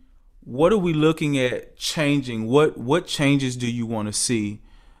 what are we looking at changing? What changes do you want to see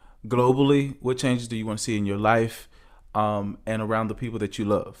globally? What changes do you want to see in your life and around the people that you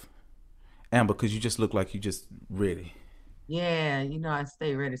love? Amber, because you just look like you just ready. Yeah, I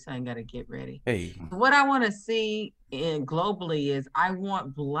stay ready, so I ain't gotta get ready. Hey. What I want to see globally is I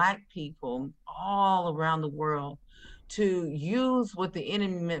want Black people all around the world to use what the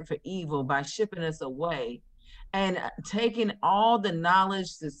enemy meant for evil by shipping us away and taking all the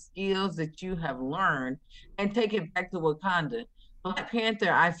knowledge, the skills that you have learned and take it back to Wakanda. Black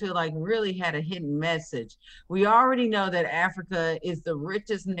Panther, I feel like, really had a hidden message. We already know that Africa is the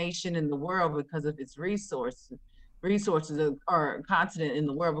richest nation in the world because of its resources or continent in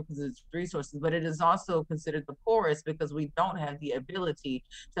the world because of its resources, but it is also considered the poorest because we don't have the ability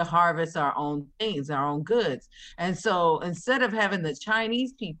to harvest our own things, our own goods. And so instead of having the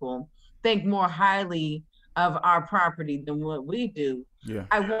Chinese people think more highly of our property than what we do,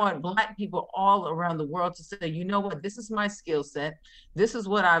 I want Black people all around the world to say, you know what, this is my skill set. This is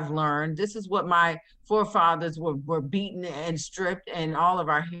what I've learned. This is what my forefathers were beaten and stripped, and all of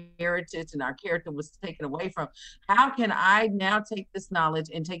our heritage and our character was taken away from. How can I now take this knowledge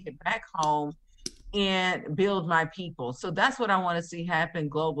and take it back home and build my people? So that's what I want to see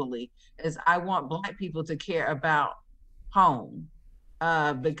happen globally, is I want Black people to care about home.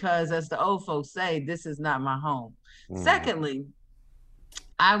 Because as the old folks say, this is not my home. Secondly,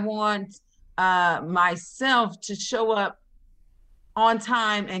 I want myself to show up on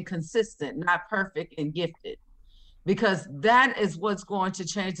time and consistent, not perfect and gifted, because that is what's going to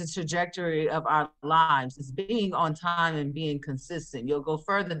change the trajectory of our lives, is being on time and being consistent. You'll go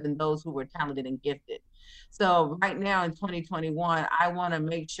further than those who were talented and gifted. So right now in 2021, I want to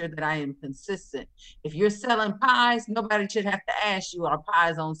make sure that I am consistent. If you're selling pies, nobody should have to ask you, are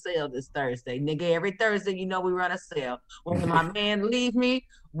pies on sale this Thursday? Nigga, every Thursday, we run a sale. When my man leave me,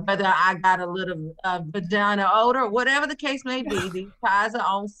 whether I got a little vagina odor, whatever the case may be, these pies are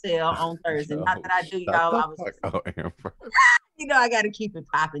on sale on Thursday. Not that I do, y'all. I was I got to keep it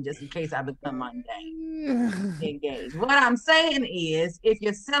popping just in case I become mundane. Engaged. What I'm saying is, if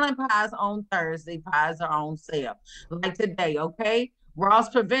you're selling pies on Thursday, pies are on sale. Like today, okay? Ross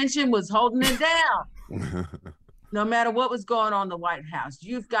Prevention was holding it down. No matter what was going on in the White House,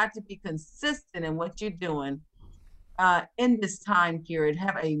 you've got to be consistent in what you're doing in this time period.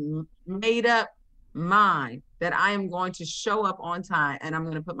 Have a made up mind that I am going to show up on time and I'm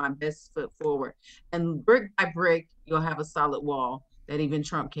going to put my best foot forward. And brick by brick, you'll have a solid wall that even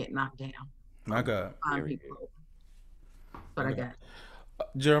Trump can't knock down. My God. But I got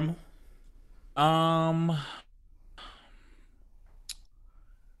Jeremy.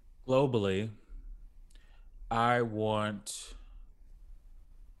 Globally, I want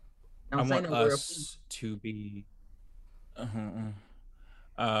us to be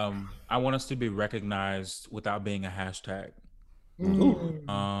I want us to be recognized without being a hashtag.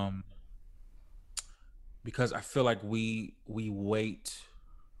 Because I feel like we wait,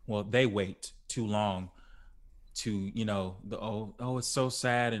 well, they wait too long to, it's so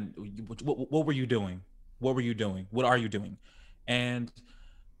sad. And what were you doing? What were you doing? What are you doing? And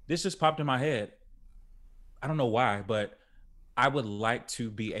this just popped in my head. I don't know why, but I would like to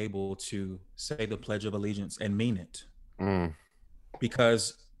be able to say the Pledge of Allegiance and mean it.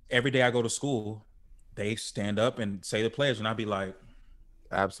 Because every day I go to school, they stand up and say the pledge, and I'd be like,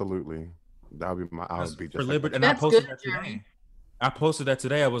 absolutely. That would be I would be just for liberty. And I posted that today. I posted that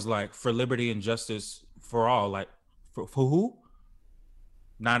today. I was like, for liberty and justice for all. Like, for who?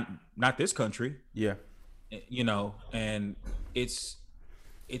 Not this country. Yeah. And it's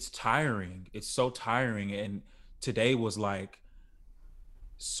tiring. It's so tiring. And today was like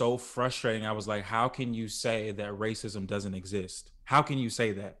so frustrating. I was like, how can you say that racism doesn't exist? How can you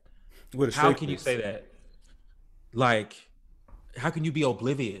say that? How can you say that? Like, how can you be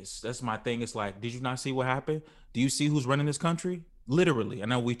oblivious? That's my thing. It's like, did you not see what happened? Do you see who's running this country? Literally. I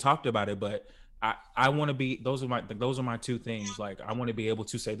know we talked about it, but I want to be, those are my two things. Like, I want to be able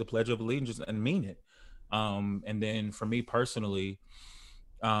to say the Pledge of Allegiance and mean it. And then for me personally,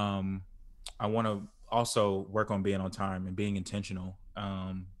 I want to also work on being on time and being intentional.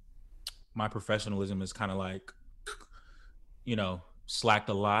 My professionalism is kind of like, slacked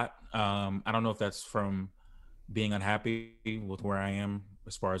a lot. I don't know if that's from being unhappy with where I am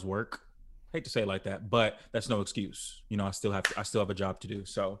as far as work. I hate to say it like that, but that's no excuse. I still have a job to do.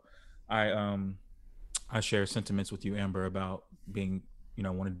 So I share sentiments with you, Amber, about being,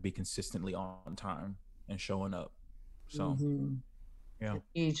 wanting to be consistently on time and showing up. So yeah.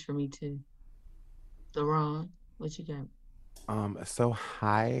 Huge for me too. So Ron, what you got? So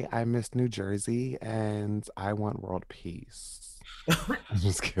hi, I miss New Jersey and I want world peace. I'm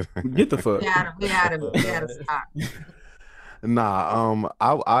just kidding. Get the fuck. We had to stop. Nah,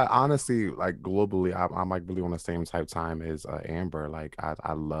 I honestly, like, globally, I'm like really on the same type time as Amber. Like,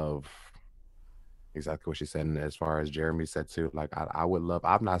 I love Exactly what she said. And as far as Jeremy said too, like I would love.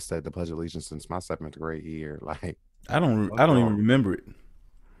 I've not said the Pledge of Allegiance since my 7th grade year. Like I don't even remember it.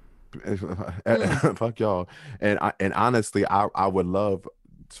 Fuck y'all. And honestly, I would love.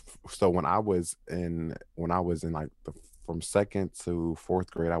 So when I was in like from 2nd to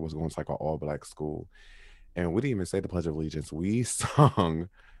 4th grade, I was going to like an all black school, and we didn't even say the Pledge of Allegiance. We sung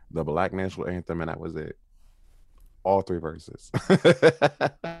the Black National Anthem, and that was it. All 3 verses.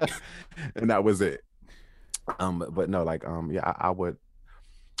 And that was it. But no, like yeah,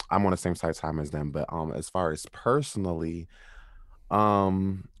 I'm on the same side time as them. But as far as personally,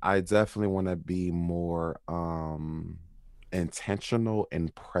 I definitely want to be more intentional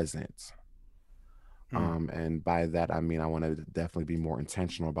and present. And by that I mean I want to definitely be more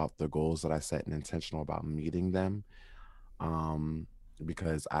intentional about the goals that I set and intentional about meeting them.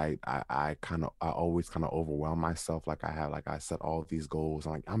 Because I always kind of overwhelm myself. Like I set all of these goals.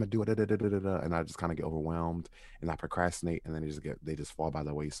 I'm like, I'm gonna do it, and I just kind of get overwhelmed and I procrastinate, and then they just fall by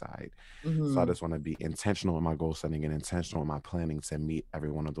the wayside. So I just want to be intentional in my goal setting and intentional in my planning to meet every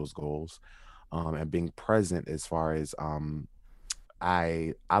one of those goals, and being present as far as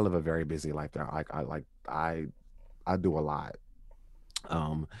I live a very busy life. I do a lot.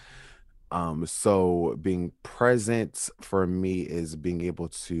 So being present for me is being able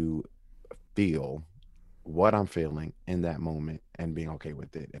to feel what I'm feeling in that moment and being okay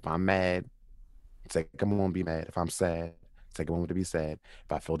with it. If I'm mad, take a moment to be mad. If I'm sad, take a moment to be sad.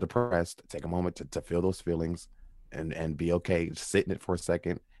 If I feel depressed, take a moment to feel those feelings and be okay. Just sit in it for a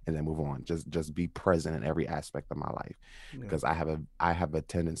second and then move on. Just be present in every aspect of my life. Because I have a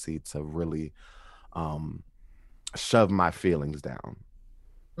tendency to really shove my feelings down.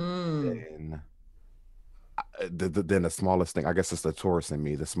 And then the smallest thing, I guess it's the Taurus in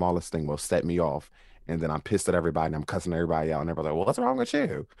me, the smallest thing will set me off, and then I'm pissed at everybody and I'm cussing everybody out, and everybody's like, well, what's wrong with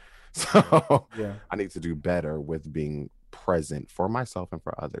you? So I need to do better with being present for myself and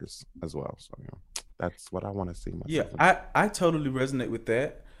for others as well. So that's what I want to see myself. I totally resonate with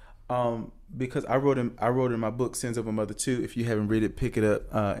that, because I wrote in my book Sins of a Mother 2. If you haven't read it, pick it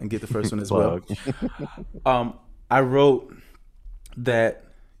up and get the first one as well. I wrote that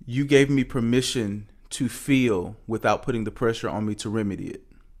you gave me permission to feel without putting the pressure on me to remedy it.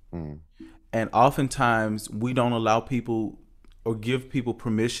 And oftentimes we don't allow people or give people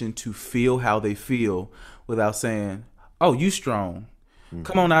permission to feel how they feel without saying, oh, you strong.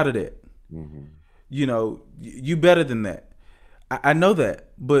 Come on out of that. You know, you better than that. I know that,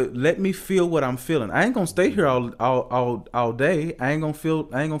 but let me feel what I'm feeling. I ain't gonna stay here all day. I ain't gonna feel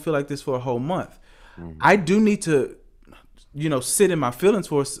like this for a whole month. I do need to, sit in my feelings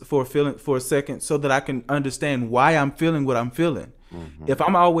for a second so that I can understand why I'm feeling what I'm feeling. If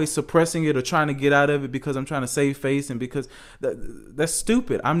I'm always suppressing it or trying to get out of it because I'm trying to save face and because that's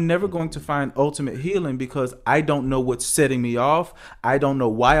stupid. I'm never going to find ultimate healing because I don't know what's setting me off. I don't know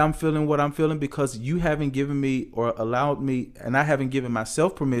why I'm feeling what I'm feeling because you haven't given me or allowed me, and I haven't given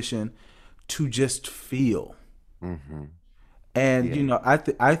myself permission to just feel. And,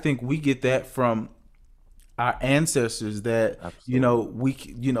 I think we get that from our ancestors that,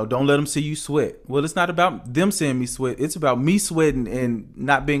 don't let them see you sweat. Well, it's not about them seeing me sweat. It's about me sweating and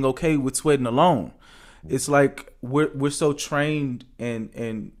not being okay with sweating alone. It's like we're so trained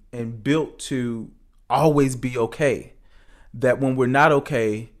and built to always be okay that when we're not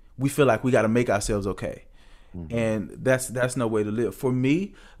okay, we feel like we got to make ourselves okay. And that's no way to live. For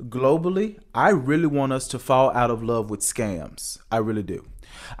me, globally, I really want us to fall out of love with scams. I really do.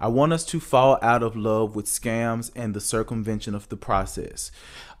 I want us to fall out of love with scams and the circumvention of the process.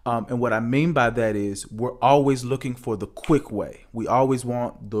 And what I mean by that is we're always looking for the quick way. We always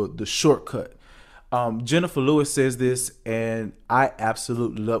want the shortcut. Jennifer Lewis says this, and I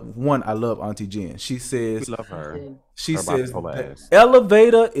absolutely I love Auntie Jen. She says, love her. She says, the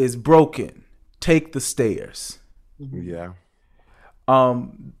elevator is broken. Take the stairs. Yeah.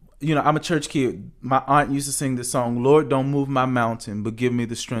 I'm a church kid. My aunt used to sing this song, Lord, don't move my mountain, but give me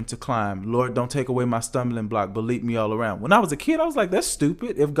the strength to climb. Lord, don't take away my stumbling block, but lead me all around. When I was a kid, I was like, that's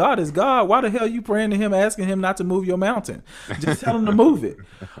stupid. If God is God, why the hell are you praying to him, asking him not to move your mountain? Just tell him to move it.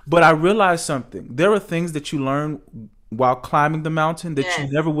 But I realized something. There are things that you learn while climbing the mountain that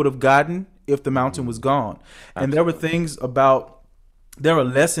you never would have gotten if the mountain was gone. And there were things there are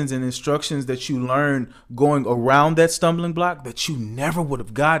lessons and instructions that you learn going around that stumbling block that you never would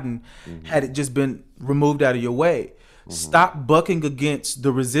have gotten had it just been removed out of your way. Stop bucking against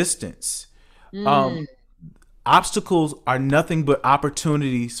the resistance. obstacles are nothing but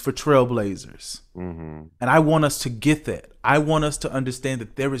opportunities for trailblazers. And I want us to get that. I want us to understand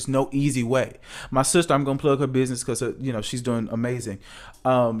that there is no easy way. My sister, I'm going to plug her business because, she's doing amazing.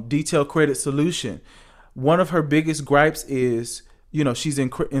 Detailed Credit Solution. One of her biggest gripes is, she's in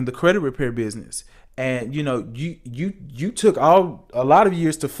the credit repair business. And you took a lot of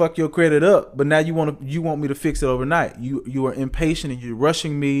years to fuck your credit up, but now you want me to fix it overnight. You are impatient and you're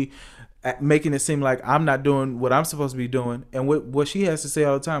rushing me, making it seem like I'm not doing what I'm supposed to be doing. And what she has to say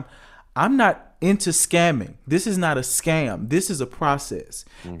all the time, I'm not into scamming. This is not a scam. This is a process.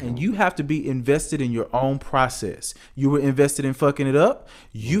 And you have to be invested in your own process. You were invested in fucking it up.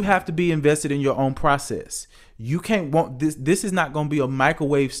 You have to be invested in your own process. You can't want this. This is not going to be a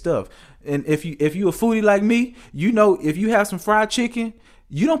microwave stuff. And if you a foodie like me, if you have some fried chicken,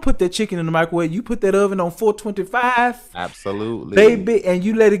 you don't put that chicken in the microwave. You put that oven on 425. Absolutely. Baby, and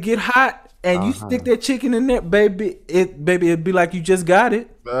you let it get hot. And you stick that chicken in there, baby. It'd be like you just got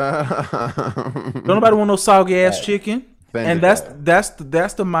it. Don't nobody want no soggy ass chicken. And that's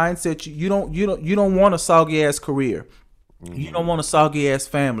the mindset. You don't want a soggy ass career. You don't want a soggy ass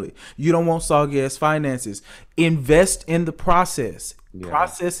family. You don't want soggy ass finances. Invest in the process.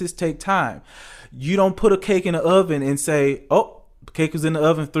 Processes take time. You don't put a cake in the oven and say, "Oh, the cake was in the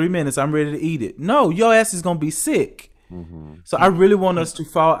oven 3 minutes. I'm ready to eat it." No, your ass is gonna be sick. So I really want us to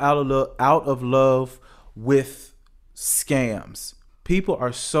fall out of love with scams. People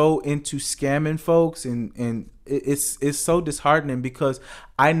are so into scamming folks, and it's so disheartening because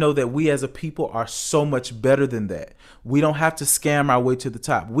I know that we as a people are so much better than that. We don't have to scam our way to the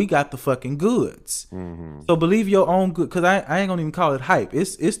top. We got the fucking goods. So believe your own good, because I ain't gonna even call it hype.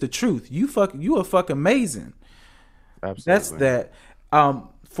 It's the truth. You are fucking amazing. Absolutely. That's that.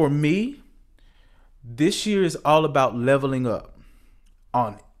 For me, this year is all about leveling up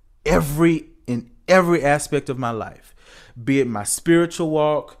in every aspect of my life, be it my spiritual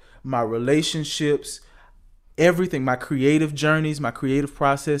walk, my relationships, everything, my creative journeys, my creative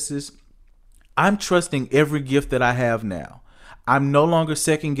processes. I'm trusting every gift that I have now. I'm no longer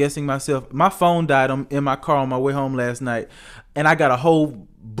second guessing myself. My phone died in my car on my way home last night, and I got a whole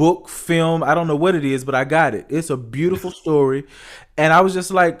book, film. I don't know what it is, but I got it. It's a beautiful story. And I was just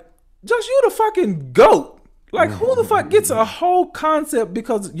like, Josh, you the fucking GOAT. Like, who the fuck gets a whole concept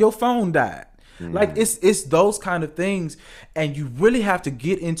because your phone died? Like, it's those kind of things, and you really have to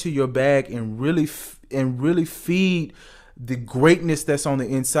get into your bag and really feed the greatness that's on the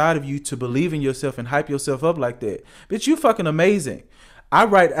inside of you to believe in yourself and hype yourself up like that. Bitch, you fucking amazing. I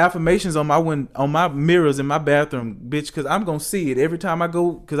write affirmations on my mirrors in my bathroom, bitch, because I'm gonna see it every time I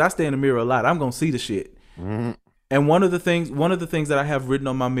go, because I stay in the mirror a lot. I'm gonna see the shit. And one of the things that I have written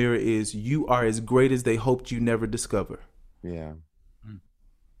on my mirror is, "You are as great as they hoped you never discover." Yeah.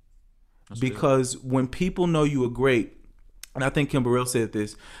 Because when people know you are great, and I think Kim Burrell said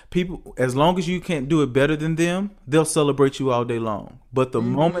this, people, as long as you can't do it better than them, they'll celebrate you all day long. But the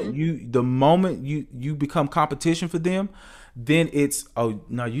moment you become competition for them, then it's, "Oh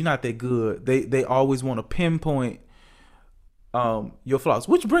no, you're not that good." They always want to pinpoint your flaws,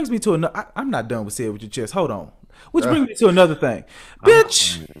 which brings me to another. I'm not done with Say It With Your Chest. Hold on. Which brings me to another thing,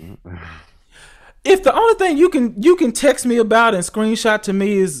 bitch. If the only thing you can text me about and screenshot to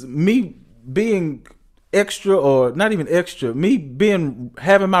me is me being extra, or not even extra, me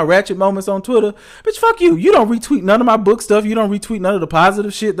having my ratchet moments on Twitter, bitch, fuck you. You don't retweet none of my book stuff. You don't retweet none of the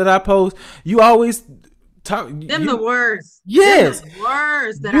positive shit that I post. You always talk the words. Yes, the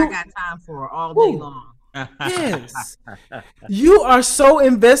words that I got time for all day long. Yes, you are so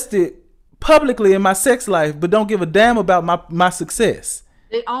invested publicly in my sex life, but don't give a damn about my success.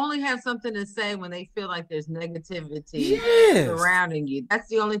 They only have something to say when they feel like there's negativity surrounding you. That's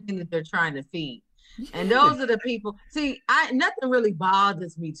the only thing that they're trying to feed. And those are the people. See, nothing really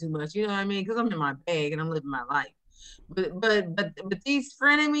bothers me too much. You know what I mean? Because I'm in my bag and I'm living my life. But these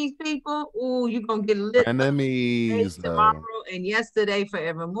frenemies people, ooh, you're gonna get lit enemies tomorrow and yesterday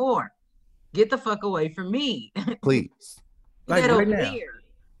forevermore. Get the fuck away from me, please. Like get right over now.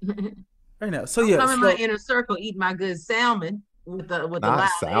 there. Right now. So yeah, I'm in my inner circle, eat my good salmon with the loud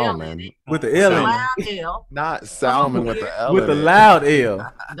salmon. L. With the L. The loud L. Not salmon with the L. With the loud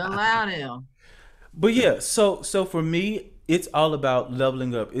L. The loud L. But yeah, so for me, it's all about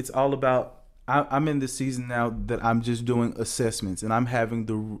leveling up. It's all about I'm in this season now that I'm just doing assessments, and I'm having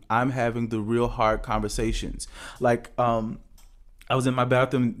the real hard conversations. Like I was in my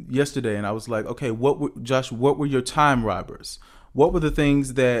bathroom yesterday and I was like, okay, what were your time robbers? What were the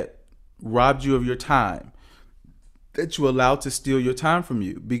things that robbed you of your time, that you allowed to steal your time from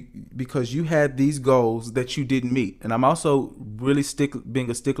you because you had these goals that you didn't meet? And I'm also really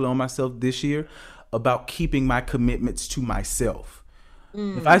being a stickler on myself this year about keeping my commitments to myself.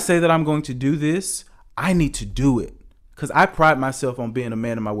 If I say that I'm going to do this, I need to do it, because I pride myself on being a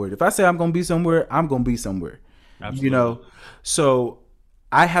man of my word. If I say I'm going to be somewhere, I'm going to be somewhere. Absolutely. You know, so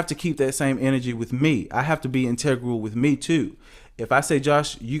I have to keep that same energy with me. I have to be integral with me too. If I say,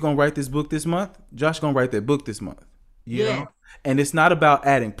 Josh, you going to write this book this month, Josh going to write that book this month. You know? And it's not about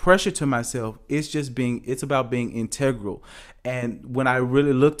adding pressure to myself. It's about being integral. And when I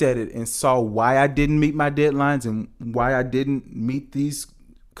really looked at it and saw why I didn't meet my deadlines and why I didn't meet these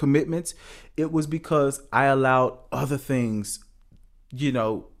commitments, it was because I allowed other things, you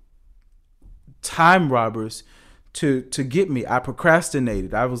know, time robbers to get me. I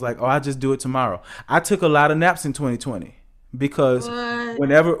procrastinated. I was like, oh, I'll just do it tomorrow. I took a lot of naps in 2020. Because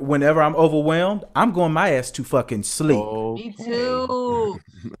whenever I'm overwhelmed, I'm going my ass to fucking sleep. Okay. Me too.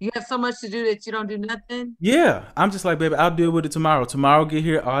 You have so much to do that you don't do nothing. Yeah, I'm just like, baby, I'll deal with it tomorrow. Tomorrow get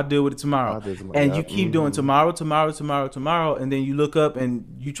here, I'll deal with it tomorrow. And you keep doing tomorrow, and then you look up and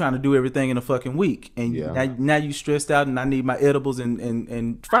you trying to do everything in a fucking week. And now you stressed out, and I need my edibles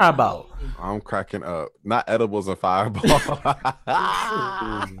and Fireball. I'm cracking up. Not edibles and Fireball.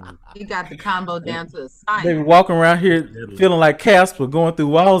 You got the combo down to a science. Baby, walking around here feeling like Casper, going through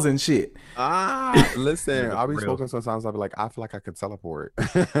walls and shit. Listen, I'll be smoking sometimes. I'll be like, I feel like I could teleport.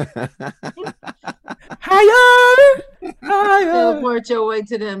 Higher. Teleport your way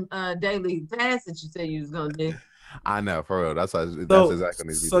to them daily tasks that you said you was gonna do. I know, for real. That's exactly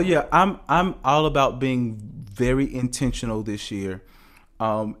what so yeah, I'm all about being very intentional this year.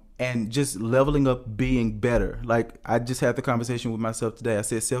 And just leveling up, being better. Like I just had the conversation with myself today. I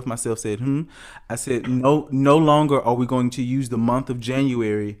said, myself said, I said, no longer are we going to use the month of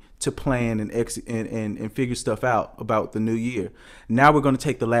January to plan and figure stuff out about the new year. Now we're going to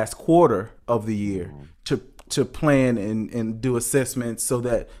take the last quarter of the year to plan and do assessments so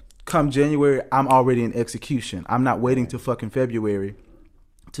that come January, I'm already in execution. I'm not waiting till fucking February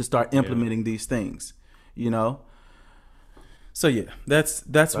to start implementing these things, you know? So yeah, that's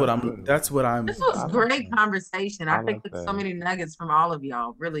what I'm. This was great conversation. I picked up so many nuggets from all of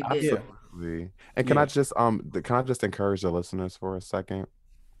y'all. Really did. Absolutely. And can I just encourage the listeners for a second?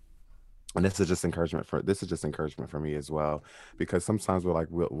 And this is just encouragement for me as well, because sometimes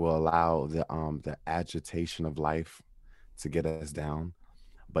we'll allow the agitation of life to get us down.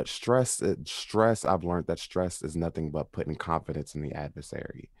 But stress, I've learned that stress is nothing but putting confidence in the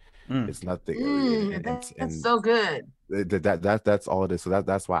adversary. It's nothing. That's so good. That's all it is. So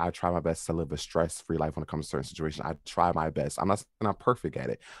that's why I try my best to live a stress-free life when it comes to certain situations. I try my best. I'm not perfect at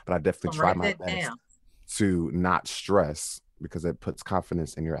it, but I definitely try my best to not stress, because it puts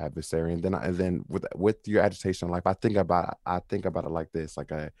confidence in your adversary. And then with your agitation in life, I think about it like this,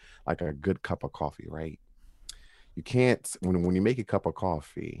 like a good cup of coffee, right? You can't when you make a cup of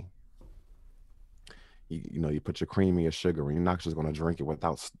coffee. You know, you put your cream and your sugar, and you're not just going to drink it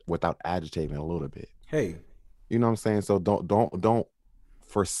without agitating a little bit. Hey, you know what I'm saying? So don't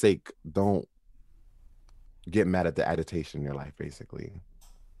get mad at the agitation in your life, basically.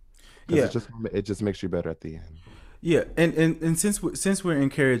 Yeah, it just makes you better at the end. Yeah, and since we're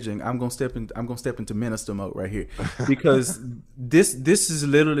encouraging, I'm gonna step into minister mode right here, because this is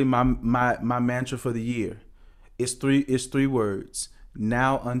literally my mantra for the year. It's three words: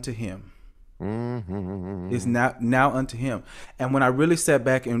 now unto Him. Is now unto Him. And when I really sat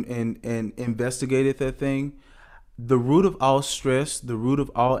back and investigated that thing, the root of all stress, the root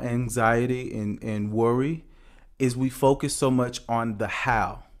of all anxiety and worry is we focus so much on the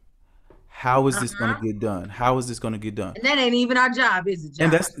how. How is this going to get done? How is this going to get done? And that ain't even our job, is it?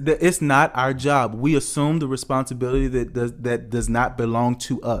 And it's not our job. We assume the responsibility that does not belong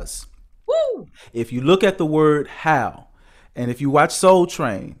to us. Woo! If you look at the word how, and if you watch Soul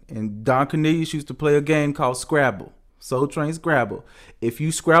Train, and Don Cornelius used to play a game called Scrabble, Soul Train Scrabble. If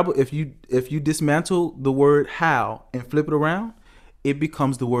you dismantle the word how and flip it around, it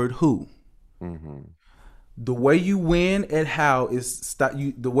becomes the word who. Mm-hmm. The way you win at how is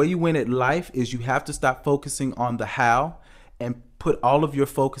the way you win at life is you have to stop focusing on the how and put all of your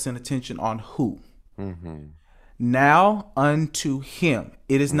focus and attention on who. Mm-hmm. Now unto Him.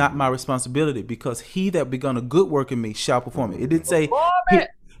 It is not my responsibility, because He that begun a good work in me shall perform it. It didn't say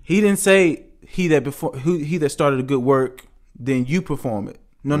he didn't say he that started a good work, then you perform it.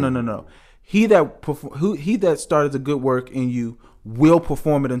 No. He that started a good work in you will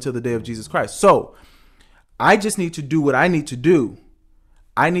perform it until the day of Jesus Christ. So I just need to do what I need to do.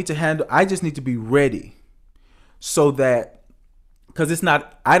 I just need to be ready, so that, because it's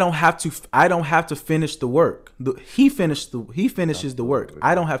not, I don't have to finish the work. He finishes the work.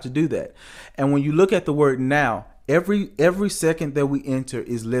 I don't have to do that. And when you look at the word now, every second that we enter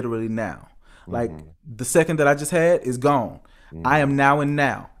is literally now. Like the second that I just had is gone. I am now and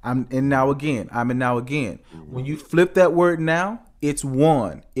now. I'm in now again. I'm in now again. When you flip that word now, it's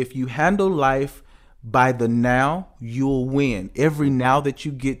one. If you handle life by the now, you'll win. Every now that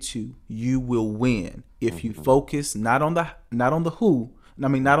you get to, you will win. If you focus not on the who,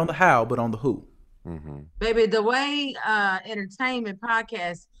 not on the how, but on the who. Baby, the way entertainment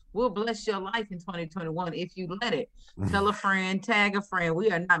podcast will bless your life in 2021 if you let it. Tell a friend, tag a friend. We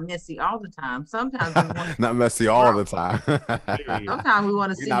are not messy all the time. Sometimes we want not messy all the time. Sometimes we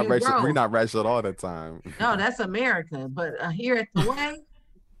want to see you grow. We're not racial all the time. No, that's America. But here at the way,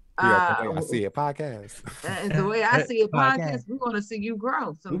 I see it podcast. The way I see it podcast, we want to see you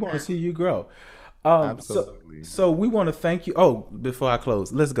grow. We want to see you grow. Absolutely. So we want to thank you. Oh, before I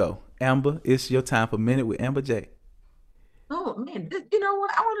close, let's go. Amber, it's your time for Minute with Amber J. Oh man, you know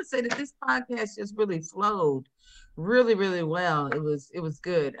what? I want to say that this podcast just really flowed really, really well. It was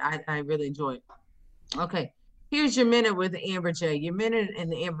good. I really enjoyed it. Okay. Here's your minute with Amber J. Your minute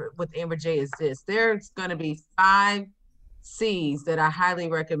with Amber J is this. There's going to be 5 C's that I highly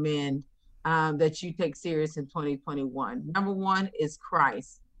recommend that you take serious in 2021. Number 1 is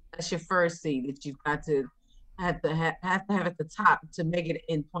Christ. That's your first C that you've got to have at the top to make it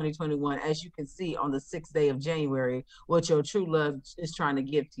in 2021. As you can see on the 6th day of January, what your true love is trying to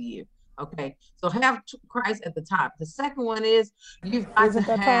give to you. Okay, so have Christ at the top. The second one is you've got to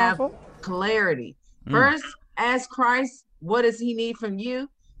have clarity. First, ask Christ, what does he need from you?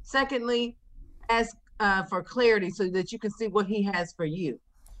 Secondly, ask for clarity so that you can see what he has for you.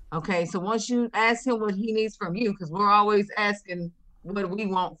 Okay, so once you ask him what he needs from you, because we're always asking what we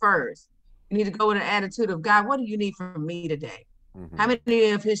want first, you need to go with an attitude of, God, what do you need from me today? How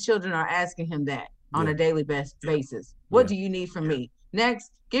many of his children are asking him that on a daily basis? What do you need from me?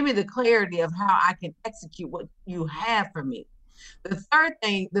 Next, give me the clarity of how I can execute what you have for me.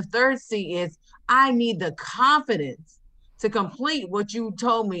 The third C is I need the confidence to complete what you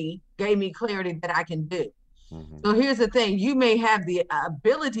told me, gave me clarity that I can do. So here's the thing. You may have the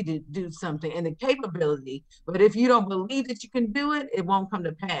ability to do something and the capability, but if you don't believe that you can do it, it won't come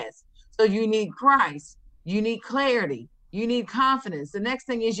to pass. So you need Christ. You need clarity. You need confidence. The next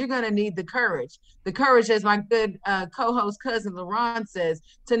thing is you're going to need the courage. The courage, as my good co-host cousin LaRon says,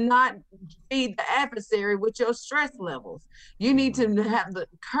 to not feed the adversary with your stress levels. You need to have the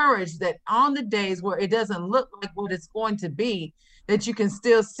courage that on the days where it doesn't look like what it's going to be, that you can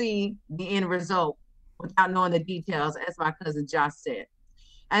still see the end result without knowing the details, as my cousin Josh said.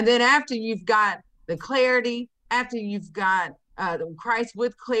 And then after you've got the clarity, after you've got Christ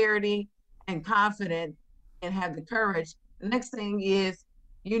with clarity and confidence, and have the courage, the next thing is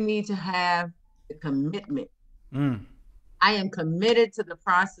you need to have the commitment. I am committed to the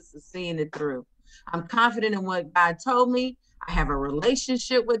process of seeing it through. I'm confident in what God told me. I have a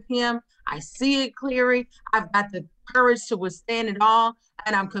relationship with him. I see it clearly. I've got the courage to withstand it all,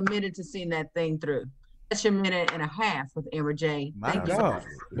 and I'm committed to seeing that thing through. That's your minute and a half with Amber J. Thank you.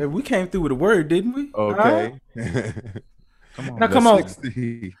 Man, we came through with a word, didn't we? Okay. Come on. Now, come on.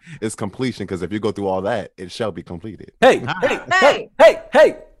 It's completion, because if you go through all that, it shall be completed. Hey.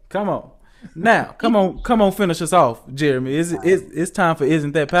 Come on. Now, come on, finish us off, Jeremy. It's time for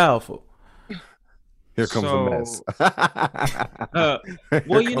Isn't That Powerful? Here comes the mess.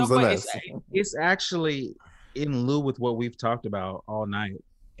 Well, you know what? It's actually in lieu with what we've talked about all night.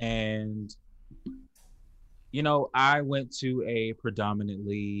 And, you know, I went to a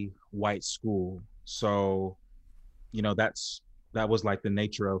predominantly white school. So, you know, that was like the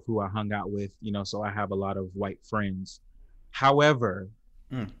nature of who I hung out with, you know, so I have a lot of white friends. However,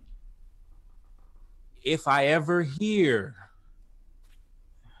 if I ever hear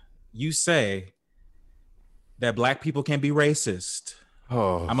you say that black people can be racist,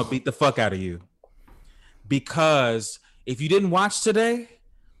 I'm gonna beat the fuck out of you. Because if you didn't watch today,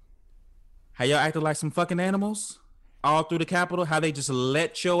 how y'all acted like some fucking animals all through the Capitol, how they just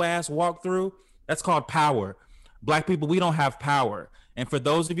let your ass walk through, that's called power. Black people, we don't have power. And for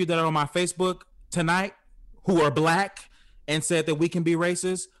those of you that are on my Facebook tonight who are black and said that we can be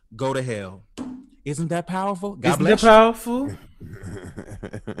racist, go to hell. Isn't that powerful? God bless you.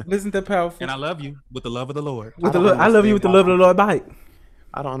 Isn't that powerful? And I love you with the love of the Lord. I love you with the love of the Lord. Bye.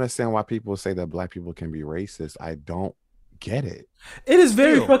 I don't understand why people say that black people can be racist. I don't get it. It is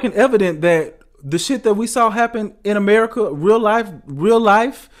very fucking evident that the shit that we saw happen in America, real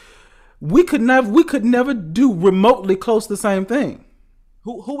life, we could never do remotely close to the same thing.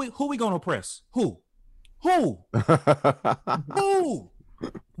 Who we gonna oppress? Who? Ooh.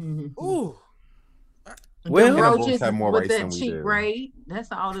 Well, roaches have more with that cheap rate.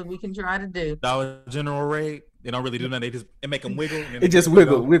 That's all that we can try to do. Dollar General rate. They don't really do nothing. They just make them wiggle. It just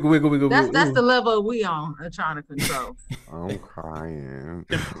wiggle. That's the level we on trying to control. I'm crying.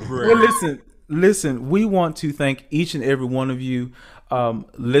 Well, listen. We want to thank each and every one of you,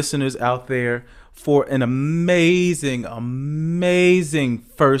 listeners out there, for an amazing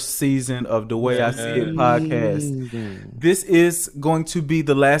first season of The Way I See It podcast. This is going to be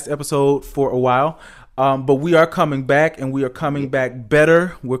the last episode for a while. But we are coming back, and we are coming back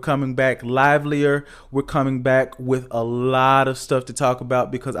better. We're coming back livelier. We're coming back with a lot of stuff to talk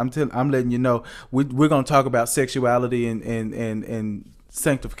about, because I'm letting you know, we're going to talk about sexuality and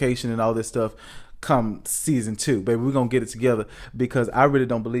sanctification and all this stuff come season 2, baby. We're going to get it together, because I really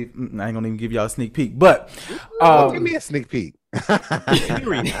don't believe, I ain't going to even give y'all a sneak peek, but give me a sneak peek. I'm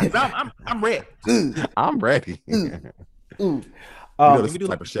ready. I'm ready. This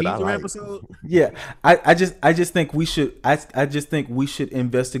type of shit I like. Yeah, I just think we should. I just think we should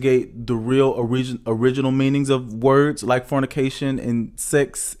investigate the real original meanings of words like fornication and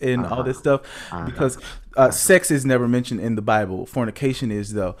sex and all this stuff, because sex is never mentioned in the Bible. Fornication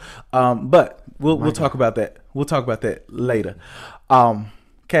is, though. But we'll talk about that. We'll talk about that later.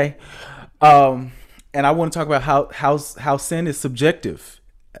 Okay. And I want to talk about how sin is subjective.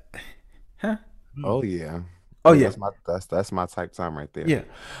 Huh? Oh yeah. Oh yeah, that's my type time right there. Yeah.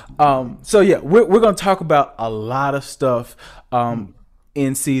 So yeah, we're gonna talk about a lot of stuff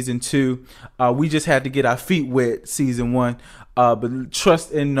in season 2. We just had to get our feet wet season 1. But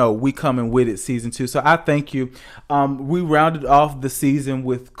trust and know we coming with it season 2. So I thank you. We rounded off the season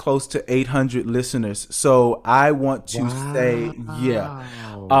with close to 800 listeners. So I want to say,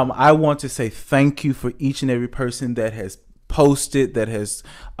 I want to say thank you for each and every person that has posted, that has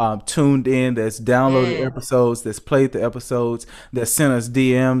tuned in, that's downloaded episodes, that's played the episodes, that sent us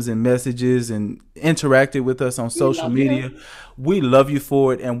DMs and messages and interacted with us on social media. We love you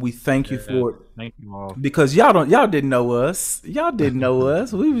for it, and we thank you for it. Thank you all. Because y'all didn't know us. Y'all didn't know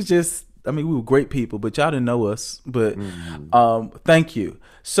us. We was just, we were great people, but y'all didn't know us. But thank you.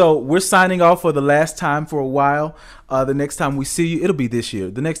 So we're signing off for the last time for a while. The next time we see you, it'll be this year.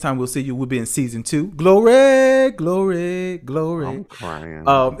 The next time we'll see you, we'll be in season 2. Glory, glory, glory. I'm crying.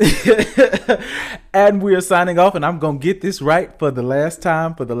 And we are signing off, and I'm going to get this right for the last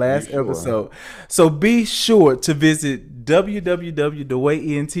time, for the last episode. So be sure to visit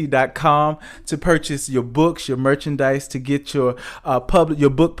www.thewayent.com to purchase your books, your merchandise, to get your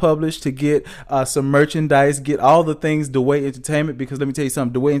book published, to get some merchandise, get all the things The Way Entertainment, because let me tell you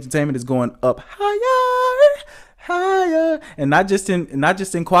something, The Way Entertainment is going up higher, and not just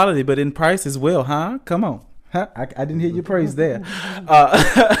in quality, but in price as well, huh? Come on. Huh? I didn't hear your praise there.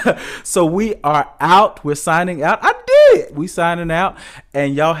 So we are out. We're signing out. I did. We signing out,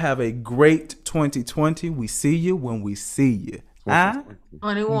 and y'all have a great 2020. We see you when we see you.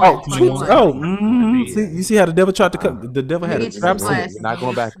 21. See, you see how the devil tried to cut? The devil had a trap. We're not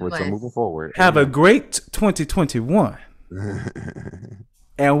going backwards. So moving forward. Have a great 2021.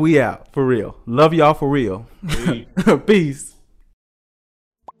 And we out for real. Love y'all for real. Peace.